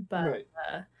 But Right.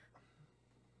 uh,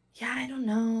 yeah, I don't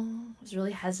know. I was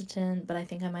really hesitant, but I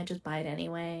think I might just buy it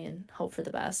anyway and hope for the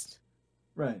best.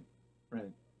 Right.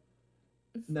 Right.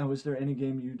 Now, is there any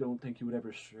game you don't think you would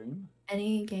ever stream?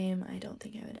 Any game I don't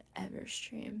think I would ever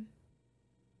stream.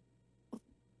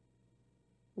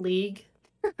 League.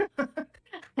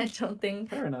 I don't think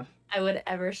Fair enough. I would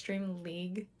ever stream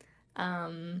League.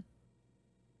 Um,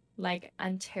 like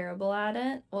I'm terrible at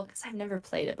it. Well, because I've never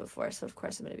played it before, so of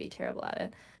course I'm gonna be terrible at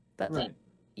it. But like, Right.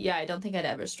 yeah, I don't think I'd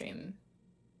ever stream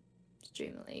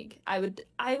League. I would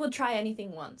try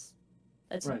anything once.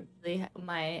 That's Right. usually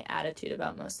my attitude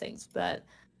about most things. But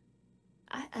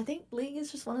I think League is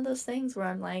just one of those things where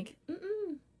I'm like, I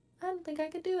don't think I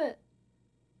could do it.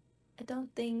 I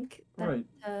don't think that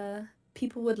Right.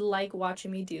 people would like watching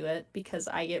me do it because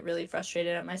I get really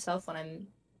frustrated at myself when I'm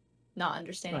not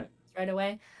understanding Right. things right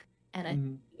away. And I think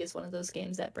Mm-hmm. it's one of those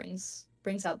games that brings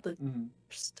out the Mm-hmm.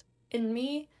 worst in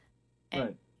me, and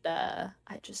Right.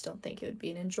 I just don't think it would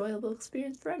be an enjoyable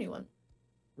experience for anyone.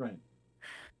 Right.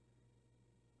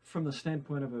 From the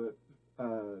standpoint of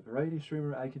a variety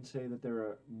streamer, I can say that there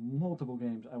are multiple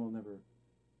games I will never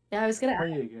Yeah, I was gonna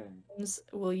play again. ask, games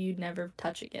will you never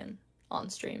touch again on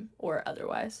stream or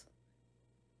otherwise?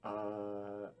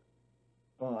 Uh,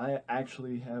 well, I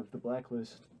actually have the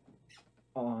blacklist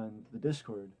on the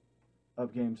Discord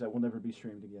of games that will never be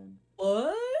streamed again.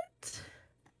 What?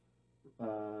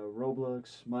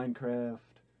 Roblox, Minecraft,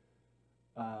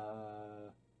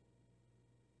 uh,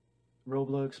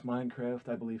 Roblox, Minecraft.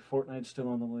 I believe Fortnite's still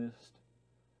on the list.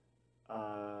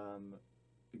 Um,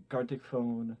 Gartic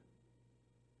Phone.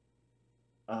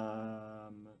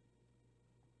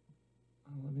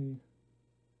 Let me.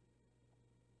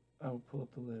 I'll pull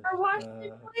up the list. Or Wash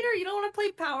Simulator? You don't want to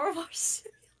play Power Wash?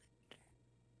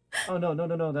 Oh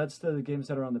no! That's the games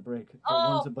that are on the break.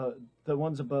 Oh, The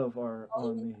ones above are on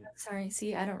oh, the. sorry.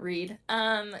 See, I don't read.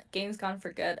 Games Gone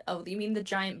for Good. Oh, you mean the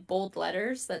giant bold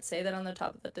letters that say that on the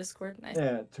top of the Discord? Nice.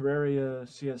 Yeah, Terraria,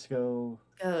 CS:GO.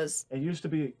 Goes. It used to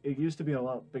be a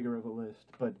lot bigger of a list,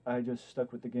 but I just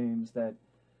stuck with the games that.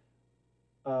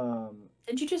 Um,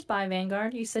 Did you just buy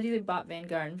Vanguard? You said you bought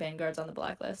Vanguard, and Vanguard's on the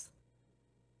blacklist.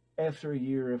 After a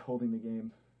year of holding the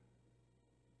game.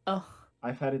 Oh.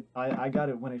 I've had it. I got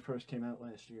it when it first came out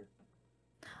last year.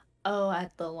 Oh,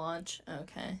 at the launch.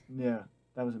 Okay. Yeah,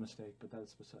 that was a mistake, but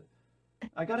that's beside.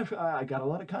 I got it. I got a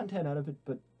lot of content out of it,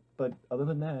 but other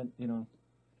than that,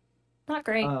 Not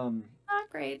great. um, Not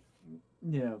great.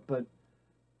 yeah, but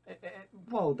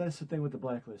well, that's the thing with the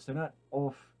blacklist. They're not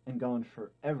off and gone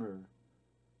forever.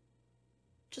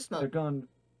 Just They're smoke. gone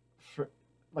for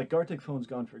like Gartic Phone's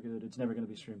gone for good. It's never going to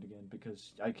be streamed again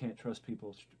because I can't trust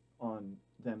people on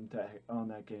them to on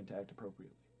that game to act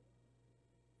appropriately.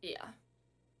 Yeah.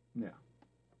 Yeah,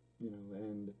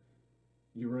 and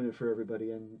you ruin it for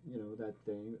everybody, and that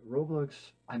thing. Roblox,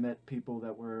 I met people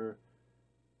that were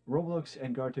Roblox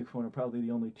and Gartic Phone are probably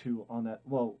the only two on that.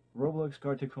 Well, Roblox,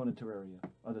 Gartic Phone, and Terraria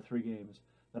are the three games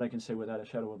that I can say without a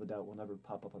shadow of a doubt will never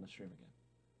pop up on the stream again.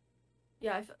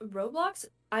 Yeah, Roblox,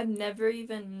 I've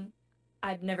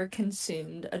never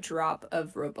consumed a drop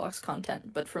of Roblox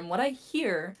content, but from what I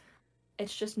hear,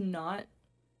 it's just not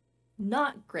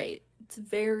great. It's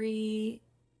very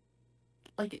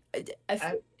like At,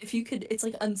 if you could, it's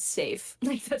like unsafe.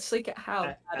 Like that's like how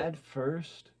bad at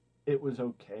first, it was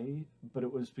okay, but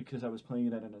it was because I was playing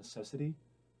it out of necessity.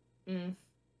 Mm.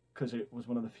 Because it was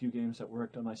one of the few games that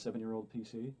worked on my 7-year-old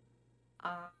PC.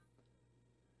 Uh,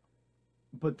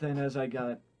 But then as I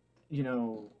got, you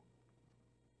know,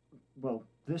 well,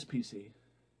 this PC,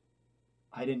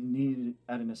 I didn't need it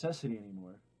out of necessity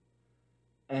anymore.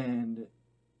 And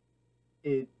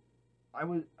it, I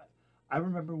was, I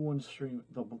remember one stream,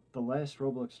 the last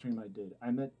Roblox stream I did,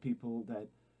 I met people that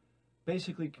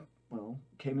basically, well,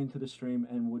 came into the stream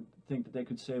and would think that they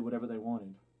could say whatever they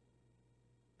wanted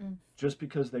mm. just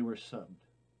because they were subbed.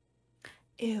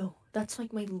 Ew, that's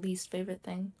like my least favorite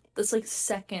thing. That's like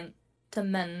second to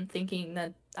men thinking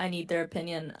that I need their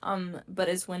opinion. But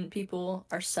it's when people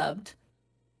are subbed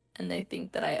and they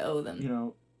think that I owe them. You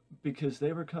know, because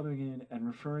they were coming in and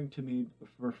referring to me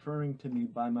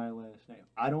by my last name.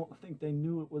 I don't think they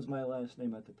knew it was my last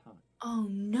name at the time. Oh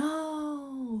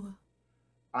no.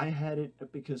 I had it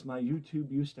because my YouTube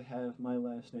used to have my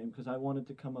last name because I wanted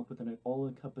to come up with an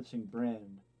all-encompassing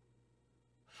brand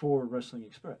for Wrestling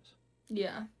Express.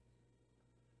 Yeah.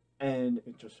 And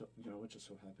it just so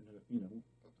happened to,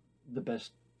 the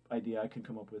best idea I could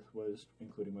come up with was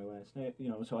including my last name,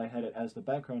 so I had it as the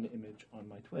background image on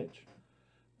my Twitch.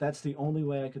 That's the only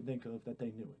way I could think of that they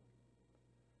knew it.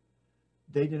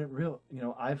 They didn't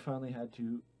I finally had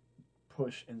to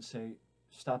push and say,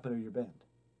 stop it or you're banned.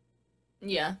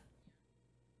 Yeah.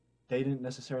 They didn't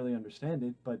necessarily understand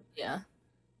it, but Yeah.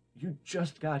 you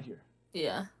just got here.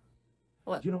 Yeah.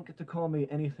 What? You don't get to call me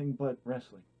anything but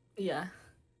wrestling. Yeah.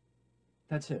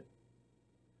 That's it.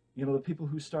 The people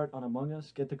who start on Among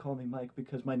Us get to call me Mike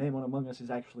because my name on Among Us is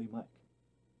actually Mike.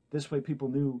 This way people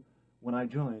knew when I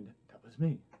joined, that was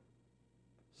me.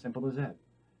 Simple as that.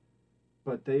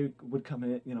 But they would come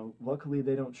in, luckily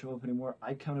they don't show up anymore.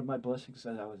 I counted my blessings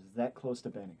as I was that close to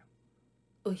banning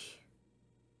them. Oy.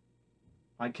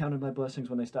 I counted my blessings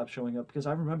when they stopped showing up because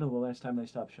I remember the last time they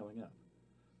stopped showing up.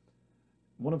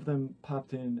 One of them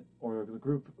popped in, or the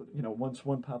group, once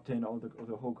one popped in,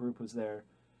 the whole group was there,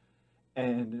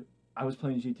 and I was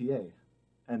playing GTA,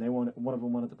 and one of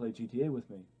them wanted to play GTA with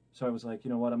me. So I was like, you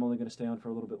know what, I'm only going to stay on for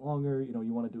a little bit longer. You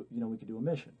want to do, we could do a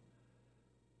mission.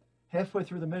 Halfway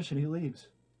through the mission, he leaves,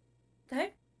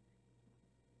 Okay.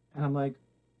 and I'm like,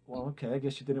 well, okay, I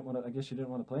guess you didn't want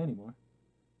to play anymore.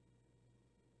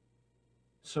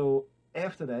 So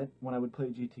after that, when I would play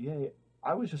GTA,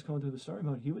 I was just going through the story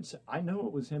mode. He would say, I know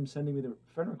it was him sending me the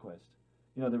friend request,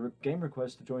 the game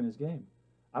request to join his game.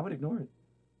 I would ignore it.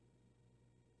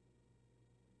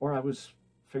 Or I was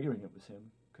figuring it was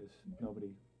him because nobody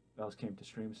else came to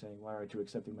stream saying, why aren't you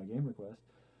accepting my game request?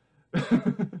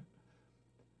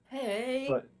 Hey.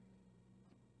 But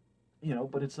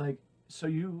it's like, so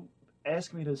you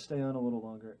ask me to stay on a little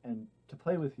longer and to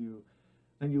play with you,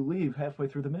 then you leave halfway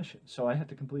through the mission. So I had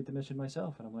to complete the mission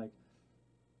myself. And I'm like,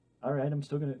 all right, I'm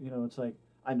still going to, it's like,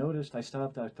 I noticed, I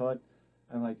stopped, I thought,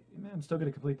 I'm like, man, I'm still going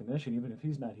to complete the mission even if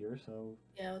he's not here. So,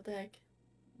 Yeah, what the heck?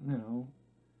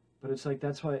 But it's like,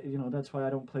 that's why I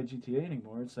don't play GTA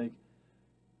anymore. It's like,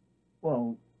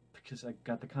 well, because I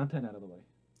got the content out of the way.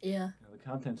 Yeah. The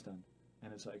content's done.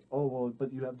 And it's like, oh, well,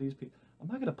 but you have these people. I'm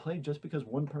not going to play just because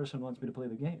one person wants me to play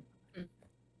the game. Mm.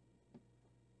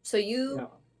 So you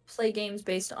play games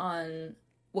based on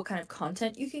what kind of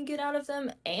content you can get out of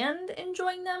them and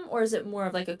enjoying them, or is it more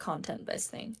of like a content-based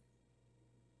thing?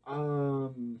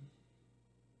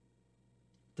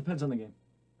 Depends on the game.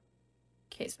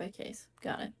 Case by case.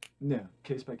 Got it. Yeah,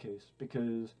 case by case.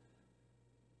 Because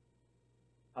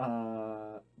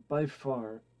by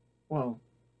far, well,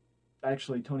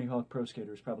 actually, Tony Hawk Pro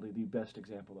Skater is probably the best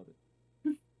example of it.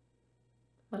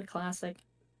 What a classic.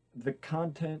 The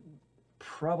content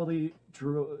probably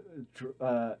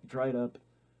dried up.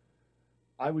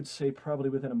 I would say probably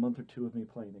within a month or two of me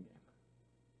playing the game.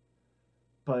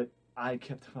 But I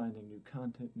kept finding new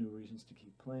content, new reasons to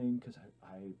keep playing because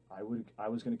I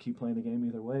was going to keep playing the game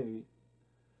either way.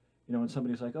 You know, when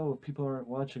somebody's like, "Oh, if people aren't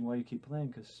watching, why you keep playing?"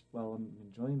 Because well, I'm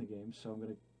enjoying the game, so I'm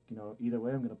gonna, either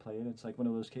way, I'm gonna play it. It's like one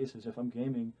of those cases. If I'm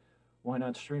gaming, why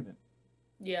not stream it?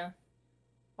 Yeah.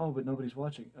 Oh, but nobody's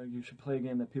watching. You should play a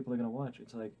game that people are gonna watch.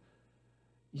 It's like,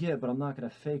 yeah, but I'm not gonna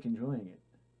fake enjoying it.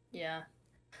 Yeah.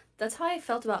 That's how I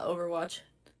felt about Overwatch.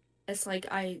 It's like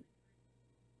I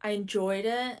enjoyed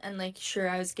it and like sure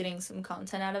I was getting some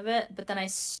content out of it, but then I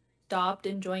stopped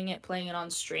enjoying it playing it on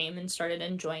stream and started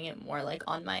enjoying it more like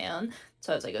on my own.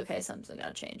 So I was like, okay, something's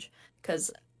gotta change.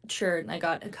 Because sure, I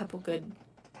got a couple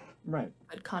Right.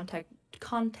 good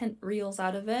content reels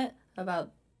out of it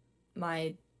about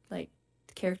my like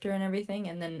character and everything,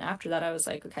 and then after that I was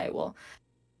like, okay, well,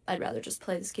 I'd rather just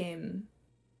play this game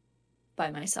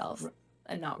by myself Right.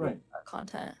 and not read Right. about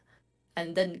content.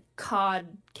 And then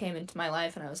COD came into my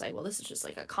life, and I was like, well, this is just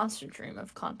like a constant stream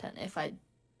of content if I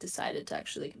decided to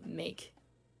actually make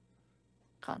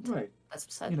content. Right. That's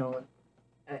beside You know,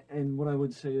 and what I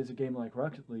would say is a game like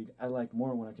Rocket League, I like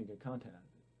more when I can get content out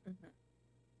of the point. it.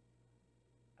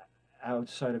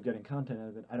 Outside of getting content out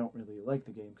of it, I don't really like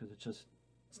the game because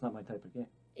it's not my type of game.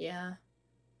 Yeah.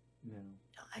 You know,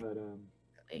 I, but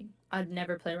I'd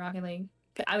never play Rocket League.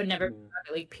 I would never yeah. play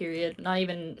Rocket League, period. Not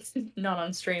even, not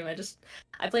on stream.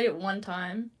 I played it one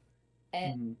time,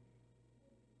 and Hmm.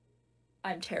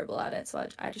 I'm terrible at it, so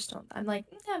I just don't. I'm like,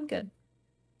 yeah, I'm good.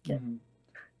 Yeah. Hmm.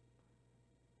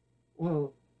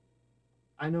 Well,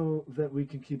 I know that we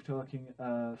can keep talking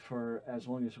for as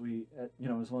long as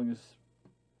as long as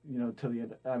till the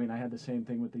end. I mean, I had the same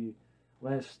thing with the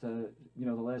last, the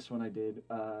last one I did.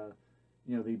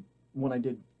 The one I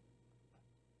did.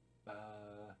 Uh,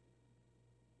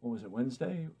 what was it?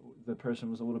 Wednesday. The person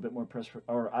was a little bit more pressed for,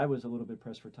 or I was a little bit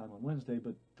pressed for time on Wednesday.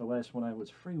 But the last one I was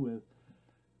free with,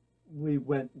 we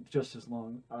went just as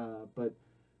long. But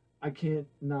I can't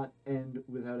not end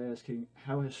without asking,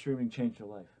 how has streaming changed your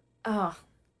life? Oh,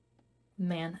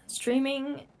 man.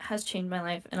 Streaming has changed my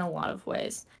life in a lot of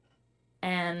ways.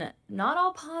 And not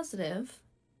all positive,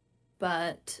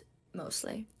 but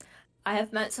mostly. I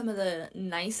have met some of the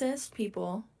nicest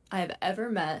people I have ever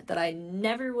met that I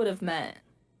never would have met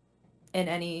in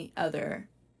any other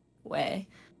way.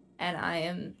 And I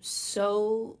am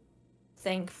so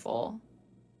thankful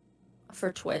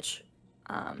for Twitch,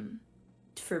 um,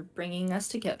 for bringing us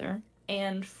together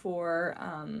and for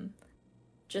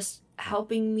just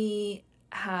helping me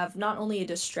have not only a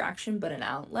distraction but an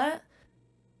outlet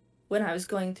when I was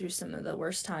going through some of the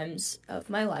worst times of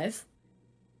my life.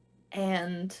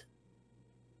 And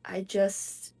I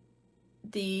just,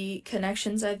 the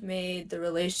connections I've made, the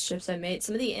relationships I've made,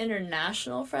 some of the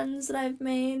international friends that I've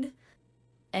made,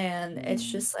 and it's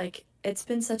Mm, just like, it's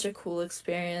been such a cool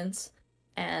experience.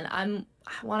 And I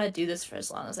want to do this for as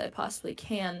long as I possibly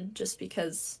can, just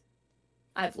because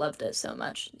I've loved it so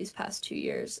much these past 2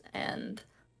 years. And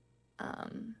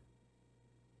um,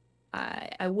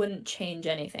 I wouldn't change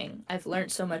anything. I've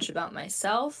learned so much about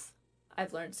myself.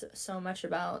 I've learned so much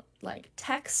about like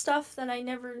tech stuff that I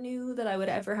never knew that I would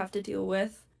ever have to deal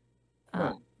with. Um,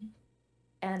 right.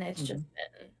 and it's Hmm. just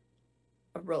been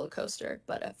a roller coaster,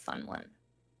 but a fun one.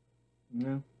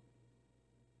 Yeah.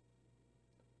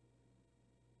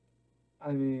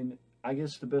 I mean, I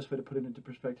guess the best way to put it into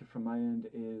perspective from my end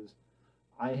is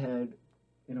I had,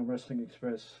 Wrestling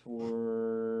Express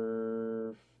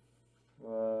for,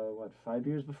 5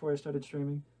 years before I started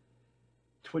streaming.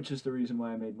 Twitch is the reason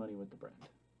why I made money with the brand.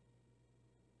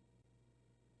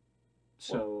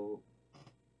 So,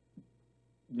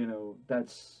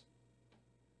 that's,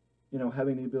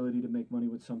 having the ability to make money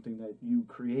with something that you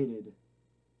created,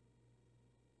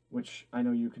 which I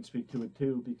know you can speak to it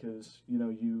too because,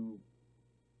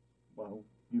 well,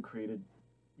 you created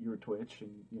your Twitch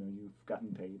and, you've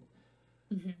gotten paid.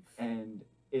 Mhm. And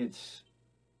it's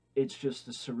just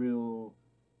a surreal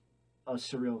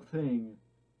thing,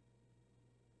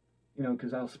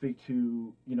 because I'll speak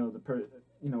to,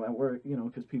 at work,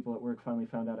 because people at work finally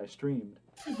found out I streamed.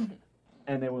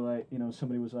 And they were like,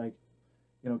 somebody was like,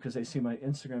 because they see my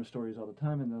Instagram stories all the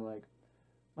time, and they're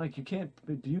like, you can't.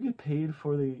 Do you get paid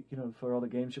for for all the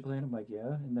games you play? And I'm like,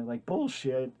 yeah. And they're like,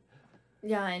 bullshit.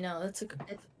 Yeah, I know. It's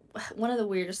one of the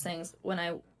weirdest things when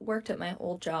I worked at my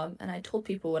old job and I told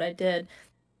people what I did.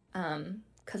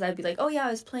 Because I'd be like, oh yeah, I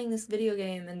was playing this video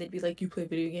game, and they'd be like, you play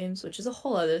video games, which is a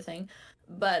whole other thing.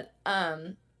 But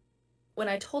when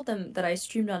I told them that I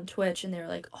streamed on Twitch, and they were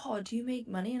like, "Oh, do you make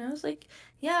money?" And I was like,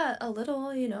 "Yeah, a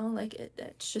little, like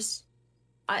it's just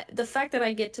the fact that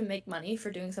I get to make money for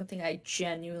doing something I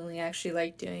genuinely actually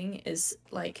like doing is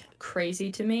like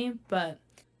crazy to me, but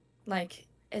like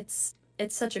it's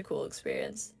such a cool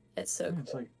experience. It's so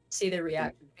It's cool. like See the it,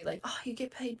 reaction, be like, "Oh, you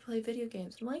get paid to play video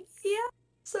games." I'm like, "Yeah,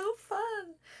 so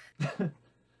fun."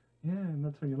 yeah, and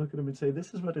that's when you look at them and say,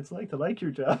 "This is what it's like to like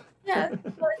your job." Yeah,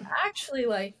 but actually,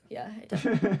 like, yeah, I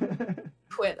definitely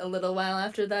quit a little while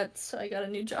after that, so I got a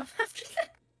new job after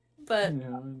that. But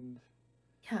And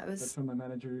yeah, it that's was, when my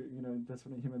manager, that's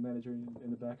when I hear my manager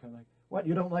in the background, like, "What?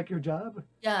 You don't like your job?"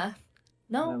 yeah,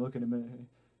 And I no, look at him and,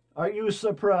 "Are you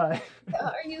surprised?"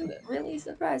 are you really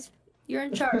surprised? You're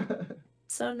in charge,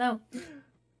 so no.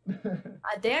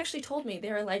 They actually told me,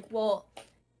 they were like, "Well,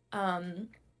 um,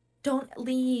 don't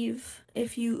leave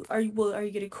if you are you well, are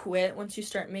you gonna quit once you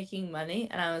start making money?"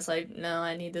 And I was like, "No,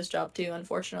 I need this job too,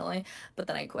 unfortunately." But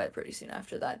then I quit pretty soon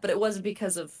after that. But it wasn't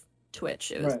because of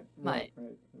Twitch. It was Right, right,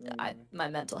 right, right, right. my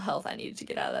mental health. I needed to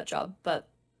get out of that job. But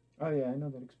Oh yeah, I know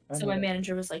that. I so know my that.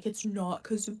 manager was like, "It's not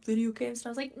because of video games." And I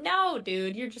was like, "No,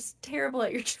 dude, you're just terrible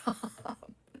at your job."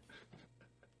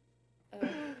 Uh,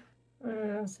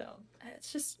 Yeah. so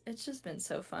it's just been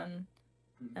so fun,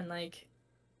 and like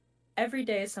every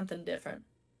day is something different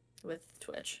with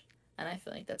Twitch. And I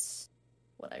feel like that's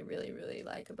what I really, really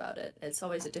like about it. It's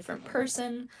always a different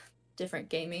person, different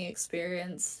gaming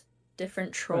experience,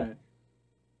 different troll, Right,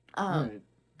 um, right.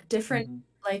 different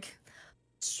Mm-hmm. like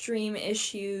stream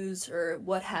issues or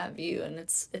what have you, and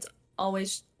it's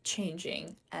always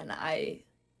changing. And I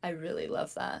really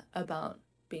love that about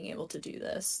being able to do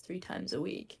this 3 times a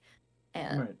week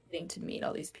and Right. getting to meet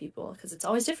all these people because it's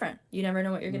always different. Mm-hmm. You never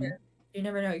know what you're gonna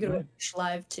Right, watch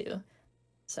live to.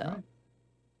 So right,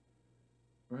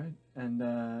 right. And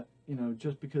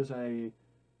just because I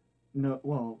know,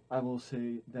 well, I will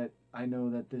say that I know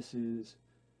that this is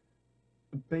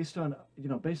based on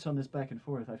this back and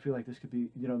forth. I feel like this could be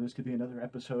another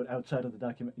episode outside of the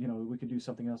document. We could do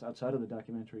something else outside of the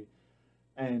documentary.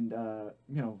 And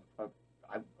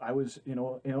I was, in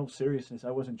all seriousness,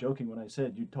 I wasn't joking when I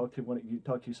said you talk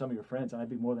to some of your friends, and I'd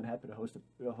be more than happy to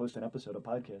host an episode, a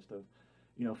podcast of,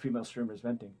 female streamers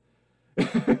venting.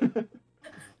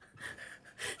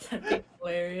 that'd be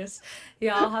hilarious.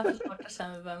 Yeah, I'll have to talk to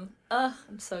some of them. Ugh,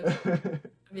 I'm so excited. It'd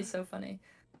be so funny.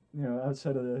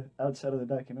 Outside of the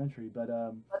documentary, but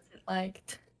What's it like?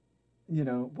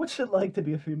 what's it like to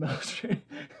be a female streamer?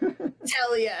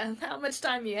 Hell yeah. How much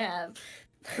time you have?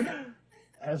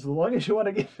 As long as you want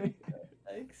to give me.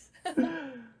 Thanks.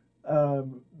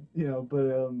 um,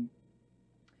 but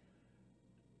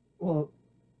well,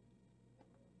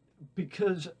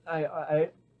 because I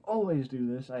always do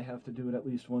this, I have to do it at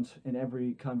least once in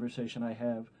every conversation I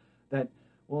have. That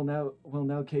well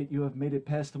now, Kate, you have made it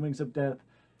past the wings of death,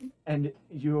 and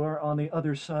you are on the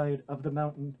other side of the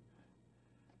mountain.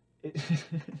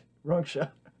 Wrong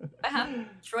shot. I have to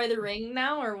destroy the ring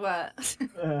now or what?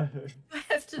 Uh, I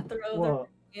have to throw the well,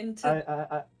 ring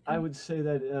into I would say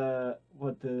that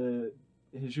what the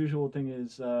his usual thing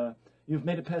is. You've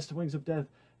made it past the wings of death,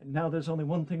 and now there's only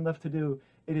one thing left to do.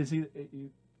 It is you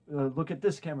look at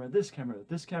this camera, this camera,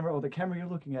 this camera, or the camera you're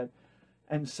looking at,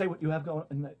 and say what you have going.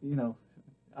 And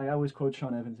I always quote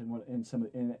Sean Evans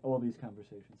in all these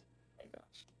conversations. Oh my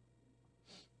gosh.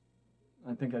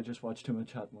 I think I just watched too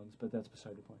much Hot Ones, but that's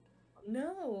beside the point.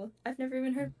 No, I've never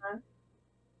even heard of that.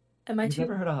 Am I You've too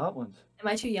never heard of Hot Ones? am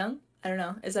I too young? I don't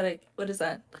know. What is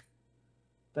that?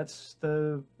 It's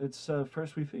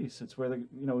First We Feast. It's where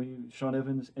Sean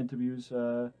Evans interviews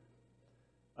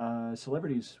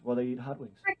celebrities while they eat hot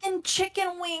wings. Freaking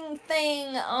chicken wing thing.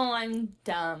 Oh, I'm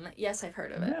dumb. Yes, I've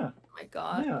heard of it. Yeah, Oh my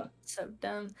god. yeah. So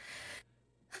dumb.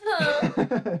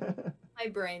 My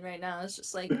brain right now is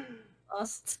just like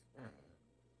lost.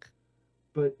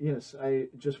 But yes, I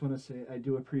just want to say I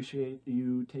do appreciate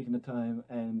you taking the time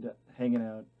and hanging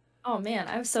out. Oh man,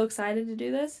 I was so excited to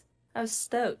do this. I was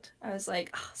stoked. I was like,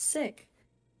 oh, sick.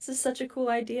 This is such a cool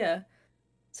idea.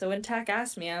 So when Tack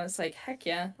asked me, I was like, heck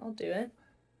yeah, I'll do it.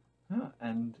 Yeah,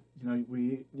 and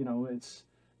it's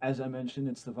as I mentioned,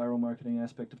 it's the viral marketing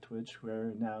aspect of Twitch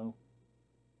where now,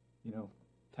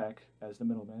 Tech as the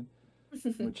middleman,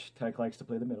 which Tech likes to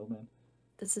play the middleman.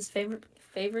 This is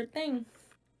favorite thing.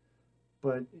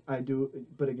 But I do,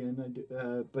 but again,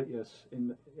 but yes,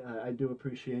 I do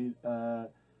appreciate. I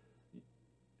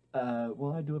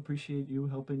do appreciate you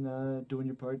helping, doing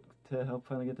your part to help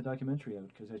finally get the documentary out.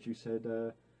 Because as you said,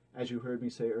 as you heard me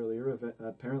say earlier,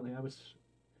 apparently I was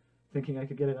thinking I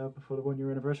could get it out before the 1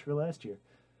 year anniversary of last year.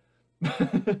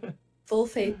 Full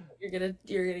faith, you're gonna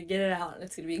get it out, and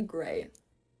it's gonna be great.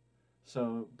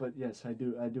 So, but yes, I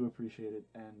do appreciate it,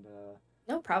 and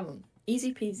No problem.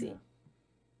 Easy yeah, peasy.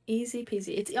 Easy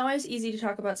peasy. It's always easy to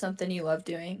talk about something you love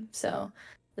doing. So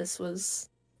this was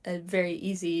a very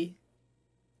easy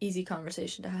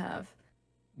conversation to have.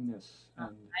 yes,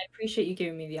 and I appreciate you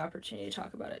giving me the opportunity to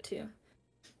talk about it too.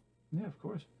 yeah, of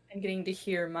course. And getting to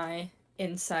hear my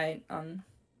insight on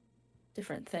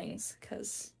different things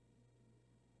because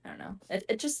I don't know.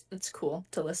 It's cool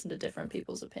to listen to different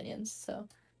people's opinions. So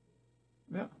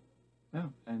Yeah, yeah,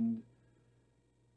 and